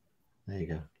 Yes. There you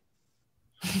go.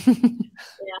 3,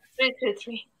 3,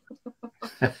 3.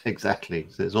 Exactly.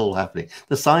 So it's all happening.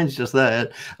 The sign's just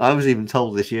there. I was even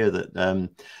told this year that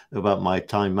about my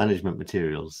time management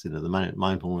materials, the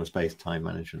mindfulness-based time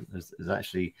management is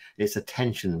actually, it's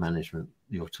attention management,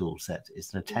 your tool set.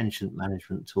 It's an attention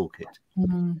management toolkit.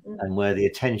 And where the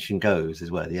attention goes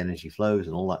is where the energy flows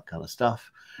and all that kind of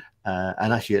stuff.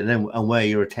 And actually, and where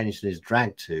your attention is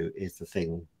dragged to is the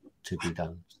thing to be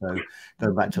done. So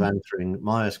going back to answering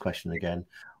Maya's question again,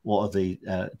 what are the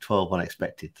 12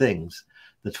 unexpected things?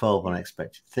 The 12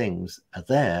 unexpected things are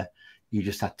there. You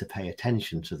just have to pay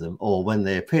attention to them, or when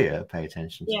they appear, pay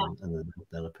attention to them, and then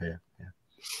they'll appear.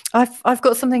 I've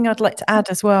got something I'd like to add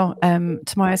as well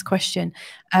to Maya's question.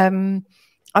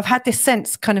 I've had this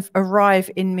sense kind of arrive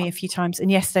in me a few times,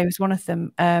 and yesterday was one of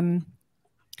them.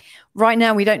 Right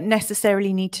now, we don't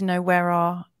necessarily need to know where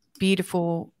our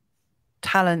beautiful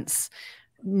talents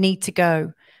need to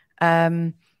go.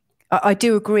 I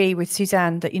do agree with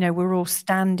Suzanne that, we're all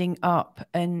standing up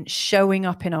and showing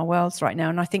up in our worlds right now.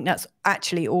 And I think that's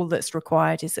actually all that's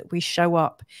required, is that we show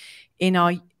up in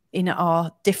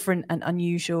our different and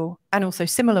unusual and also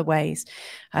similar ways.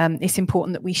 It's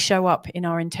important that we show up in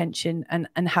our intention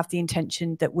and have the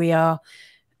intention that we are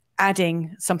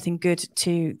adding something good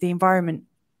to the environment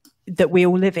that we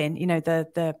all live in,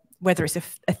 whether it's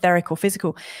etheric or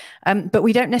physical. But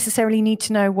we don't necessarily need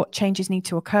to know what changes need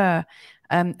to occur.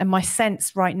 And my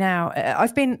sense right now,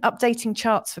 I've been updating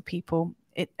charts for people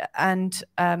and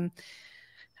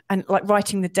like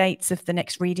writing the dates of the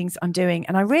next readings I'm doing.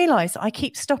 And I realize I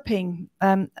keep stopping.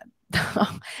 I'm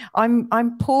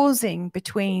pausing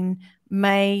between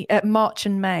March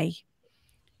and May.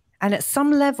 And at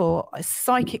some level,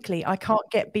 psychically, I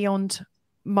can't get beyond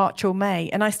March or May.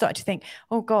 And I started to think,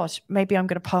 oh gosh, maybe I'm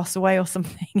going to pass away or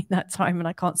something in that time and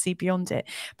I can't see beyond it.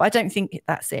 But I don't think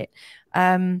that's it.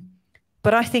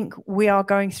 But I think we are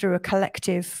going through a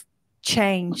collective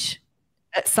change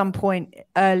at some point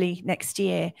early next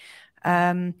year.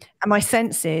 And my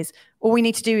sense is all we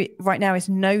need to do right now is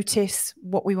notice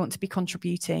what we want to be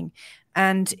contributing.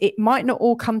 And it might not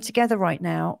all come together right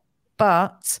now,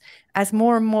 But as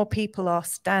more and more people are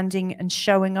standing and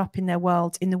showing up in their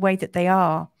world in the way that they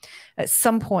are, at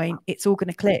some point it's all going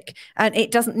to click. And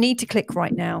it doesn't need to click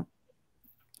right now.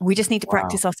 We just need to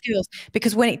practice our skills,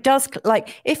 because when it does,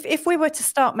 like if we were to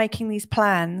start making these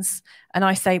plans and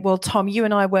I say, well, Tom, you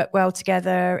and I work well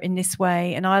together in this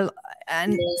way, and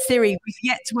Siri, we've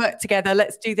yet to work together,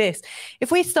 let's do this.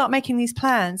 If we start making these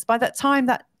plans, by that time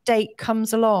that date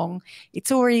comes along,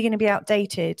 it's already going to be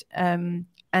outdated, and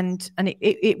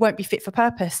it won't be fit for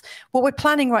purpose. What we're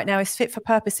planning right now is fit for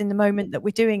purpose in the moment that we're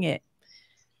doing it.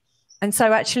 And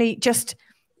so actually just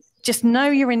know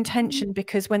your intention,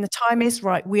 because when the time is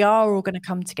right, we are all going to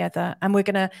come together, and we're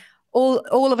going to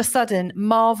all of a sudden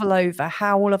marvel over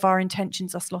how all of our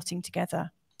intentions are slotting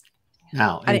together.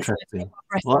 Now, and interesting.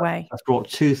 Well, that's brought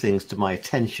two things to my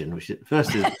attention.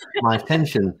 First is my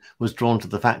attention was drawn to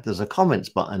the fact there's a comments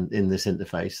button in this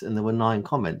interface, and there were 9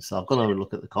 comments. So I've got to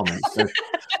look at the comments.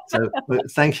 So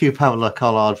thank you, Pamela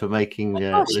Collard, for making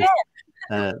this.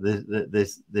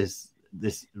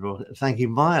 Thank you,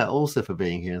 Maya, also for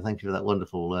being here, and thank you for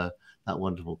that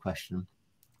wonderful question.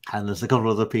 And there's a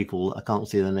couple of other people, I can't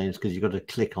see their names because you've got to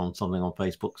click on something on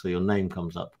Facebook so your name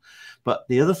comes up. But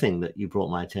the other thing that you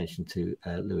brought my attention to,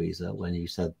 Louisa, when you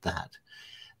said that,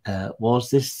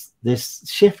 was this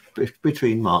shift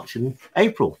between March and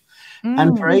April.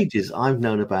 And for ages I've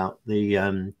known about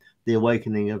the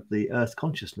awakening of the Earth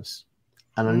consciousness,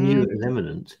 and I knew it was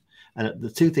imminent. And the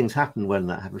two things happened when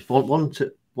that happened.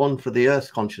 One for the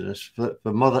Earth consciousness, for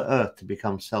Mother Earth to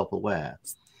become self-aware.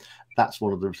 That's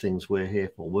one of the things we're here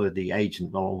for. We're the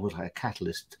agent, or we're like a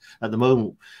catalyst. At the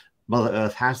moment, Mother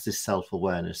Earth has this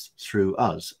self-awareness through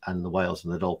us and the whales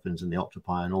and the dolphins and the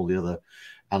octopi and all the other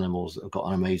animals that have got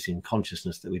an amazing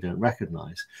consciousness that we don't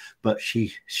recognize. But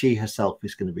she herself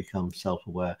is going to become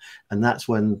self-aware. And that's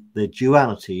when the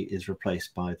duality is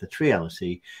replaced by the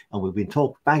triality. And we've been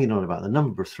banging on about the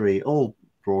number 3 all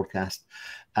broadcast.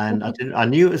 And I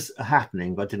knew it was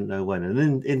happening, but I didn't know when.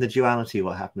 And in the duality,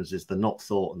 what happens is the not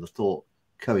thought and the thought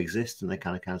coexist, and they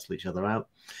kind of cancel each other out.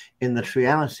 In the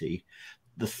triality,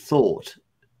 the thought,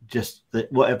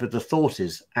 whatever the thought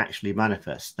is, actually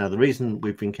manifests. Now, the reason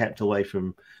we've been kept away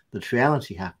from the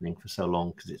triality happening for so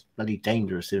long, because it's bloody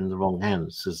dangerous in the wrong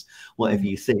hands, because whatever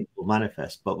you think will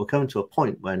manifest. But we're coming to a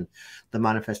point when the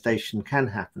manifestation can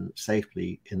happen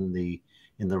safely in the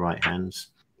right hands.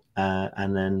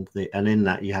 And in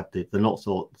that you have the not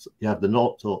thought, you have the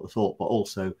not thought, the thought, but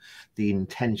also the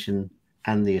intention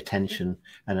and the attention,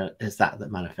 and it's that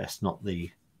manifests, not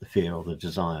the fear or the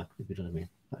desire, if you know what I mean.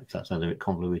 That sounds a bit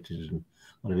convoluted and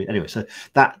whatever. Anyway, so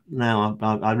that now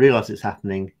I realise it's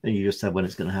happening, and you just said when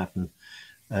it's going to happen.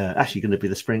 Actually, going to be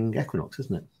the spring equinox,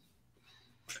 isn't it?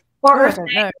 Or I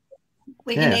don't know.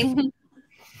 We can name.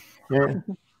 Yeah.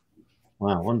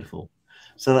 Wow, wonderful.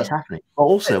 So that's happening. But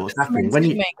also, what's happening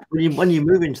when you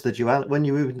move into the duality, when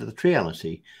you move into the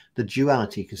triality, the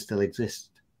duality can still exist.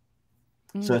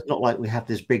 So it's not like we have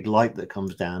this big light that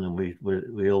comes down and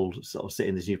we all sort of sit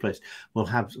in this new place. We'll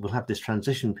have this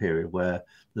transition period where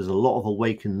there's a lot of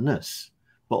awakenedness,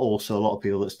 but also a lot of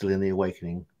people that's still in the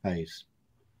awakening phase.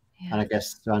 Yeah. And I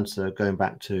guess to answer, going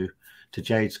back to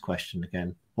Jade's question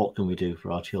again, what can we do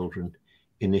for our children?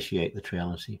 Initiate the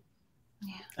triality,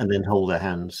 and then hold their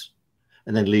hands,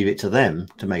 and then leave it to them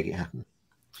to make it happen.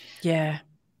 Yeah.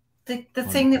 The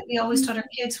thing that we always taught our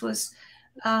kids was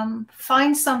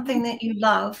find something that you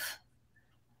love,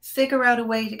 figure out a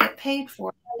way to get paid for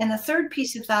it. And the third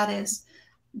piece of that is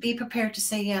be prepared to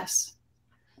say yes.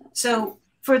 So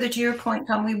further to your point,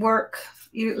 Tom, we work,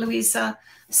 Louisa,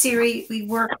 Siri, we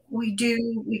work, we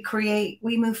do, we create,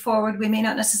 we move forward. We may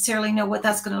not necessarily know what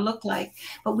that's going to look like,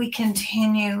 but we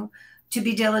continue to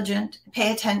be diligent,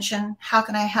 pay attention. How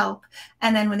can I help?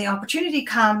 And then when the opportunity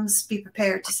comes, be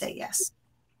prepared to say yes.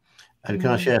 And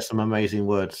can I share some amazing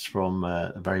words from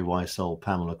a very wise soul,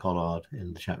 Pamela Collard,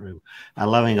 in the chat room?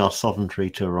 Allowing our sovereignty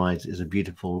to arise is a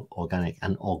beautiful, organic,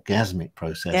 and orgasmic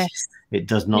process. Yes. It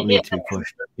does not need to be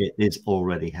pushed. It is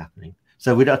already happening.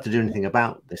 So we don't have to do anything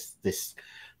about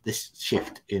this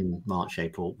shift in March,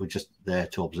 April. We're just there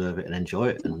to observe it and enjoy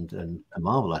it and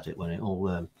marvel at it when it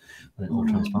all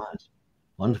transpires.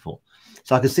 Wonderful.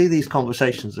 So I can see these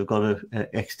conversations have got to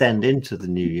extend into the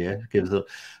new year,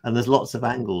 and there's lots of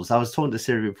angles. I was talking to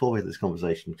Siri before we had this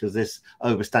conversation, because this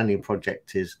overstanding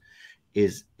project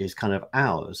is kind of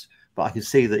ours. But I can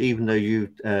see that even though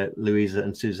you, Louisa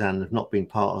and Suzanne, have not been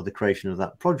part of the creation of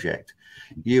that project,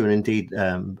 you and indeed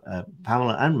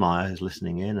Pamela and Maya is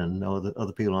listening in, and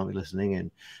other people aren't listening in.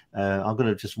 I'm going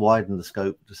to just widen the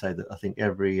scope to say that I think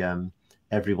every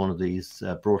one of these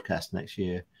broadcasts next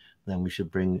year, then we should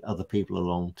bring other people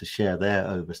along to share their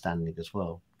overstanding as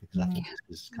well. because I think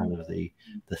this is kind of the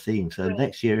theme. So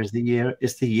next year is the year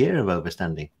of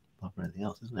overstanding, not for anything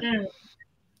else, isn't it?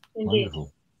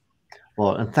 Wonderful.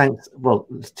 Well, and thanks. Well,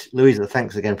 Louisa,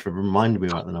 thanks again for reminding me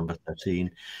about the number 13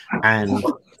 and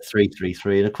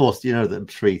 333. And of course, you know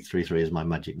that 333 is my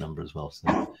magic number as well. So.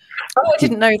 Oh, I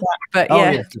didn't know that, but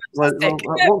yeah. Yes.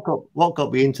 Well, what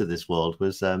got me into this world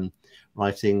was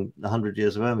writing 100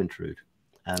 Years of Ermintrude.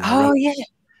 And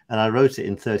and I wrote it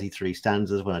in 33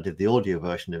 stanzas. When I did the audio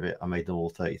version of it, I made them all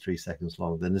 33 seconds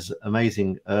long. Then this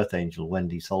amazing earth angel,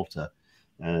 Wendy Salter,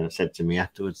 said to me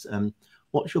afterwards,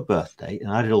 what's your birth date? And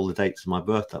I did all the dates of my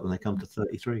birth up when they come to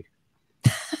 33.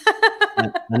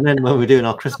 and then when we're doing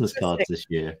our Christmas cards this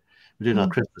year,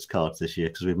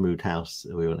 because we've moved house,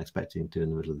 we weren't expecting to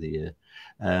in the middle of the year.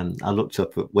 I looked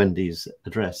up at Wendy's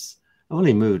address. I've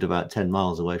only moved about 10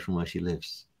 miles away from where she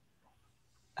lives.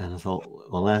 And I thought,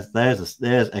 well, there's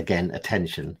again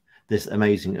attention. This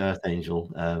amazing earth angel,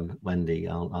 Wendy.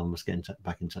 I must get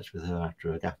back in touch with her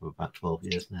after a gap of about 12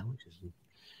 years now, which is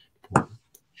important.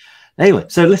 Anyway,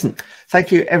 so listen,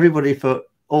 thank you everybody for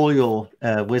all your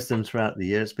wisdom throughout the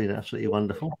year. It's been absolutely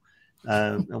wonderful.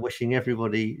 I'm wishing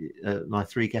everybody, my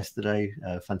 3 guests today,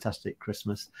 fantastic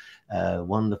Christmas,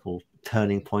 wonderful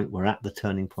turning point. We're at the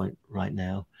turning point right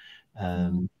now.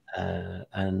 And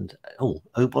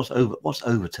what's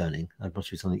overturning? There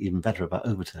must be something even better about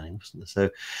overturning, wasn't there? So,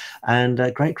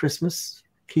 and great Christmas.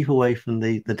 Keep away from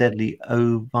the deadly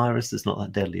O virus. It's not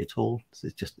that deadly at all.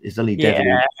 It's only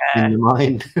deadly in the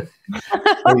mind.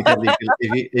 Only deadly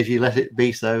if you let it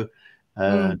be so.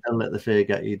 Don't let the fear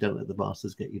get you. Don't let the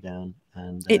bastards get you down.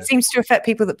 And it seems to affect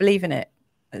people that believe in it.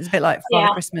 It's a bit like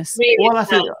Father Christmas. Really well, I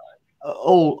think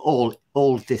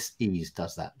all dis-ease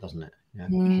does that, doesn't it? Yeah.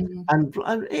 And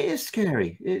it is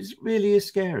scary. It really is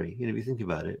scary, if you think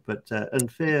about it. But and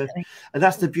fear, and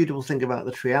that's the beautiful thing about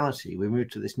the triality. We move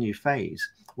to this new phase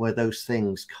where those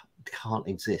things can't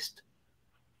exist.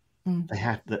 They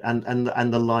have to,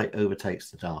 and the light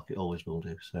overtakes the dark. It always will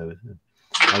do. So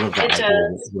I love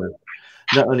that.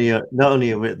 Not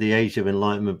only are we at the age of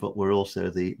enlightenment, but we're also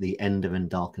the end of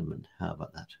endalkment. How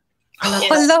about that?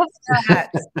 Yes. I love that.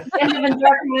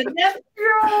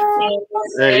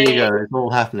 There you go. It's all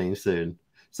happening soon.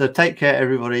 So take care,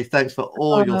 everybody. Thanks for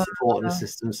all your support and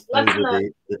assistance over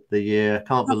the year. I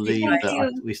can't believe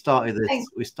that we started this.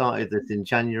 We started this in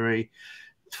January.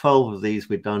 12 of these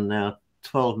we've done now.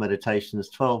 12 meditations,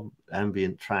 12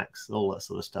 ambient tracks, all that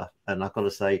sort of stuff. And I've got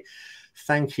to say,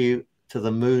 thank you to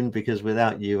the moon, because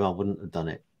without you, I wouldn't have done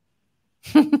it.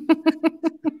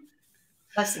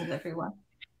 Blessings, everyone.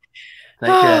 Take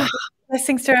care.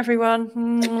 Blessings to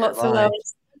everyone. Lots of love.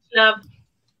 Love.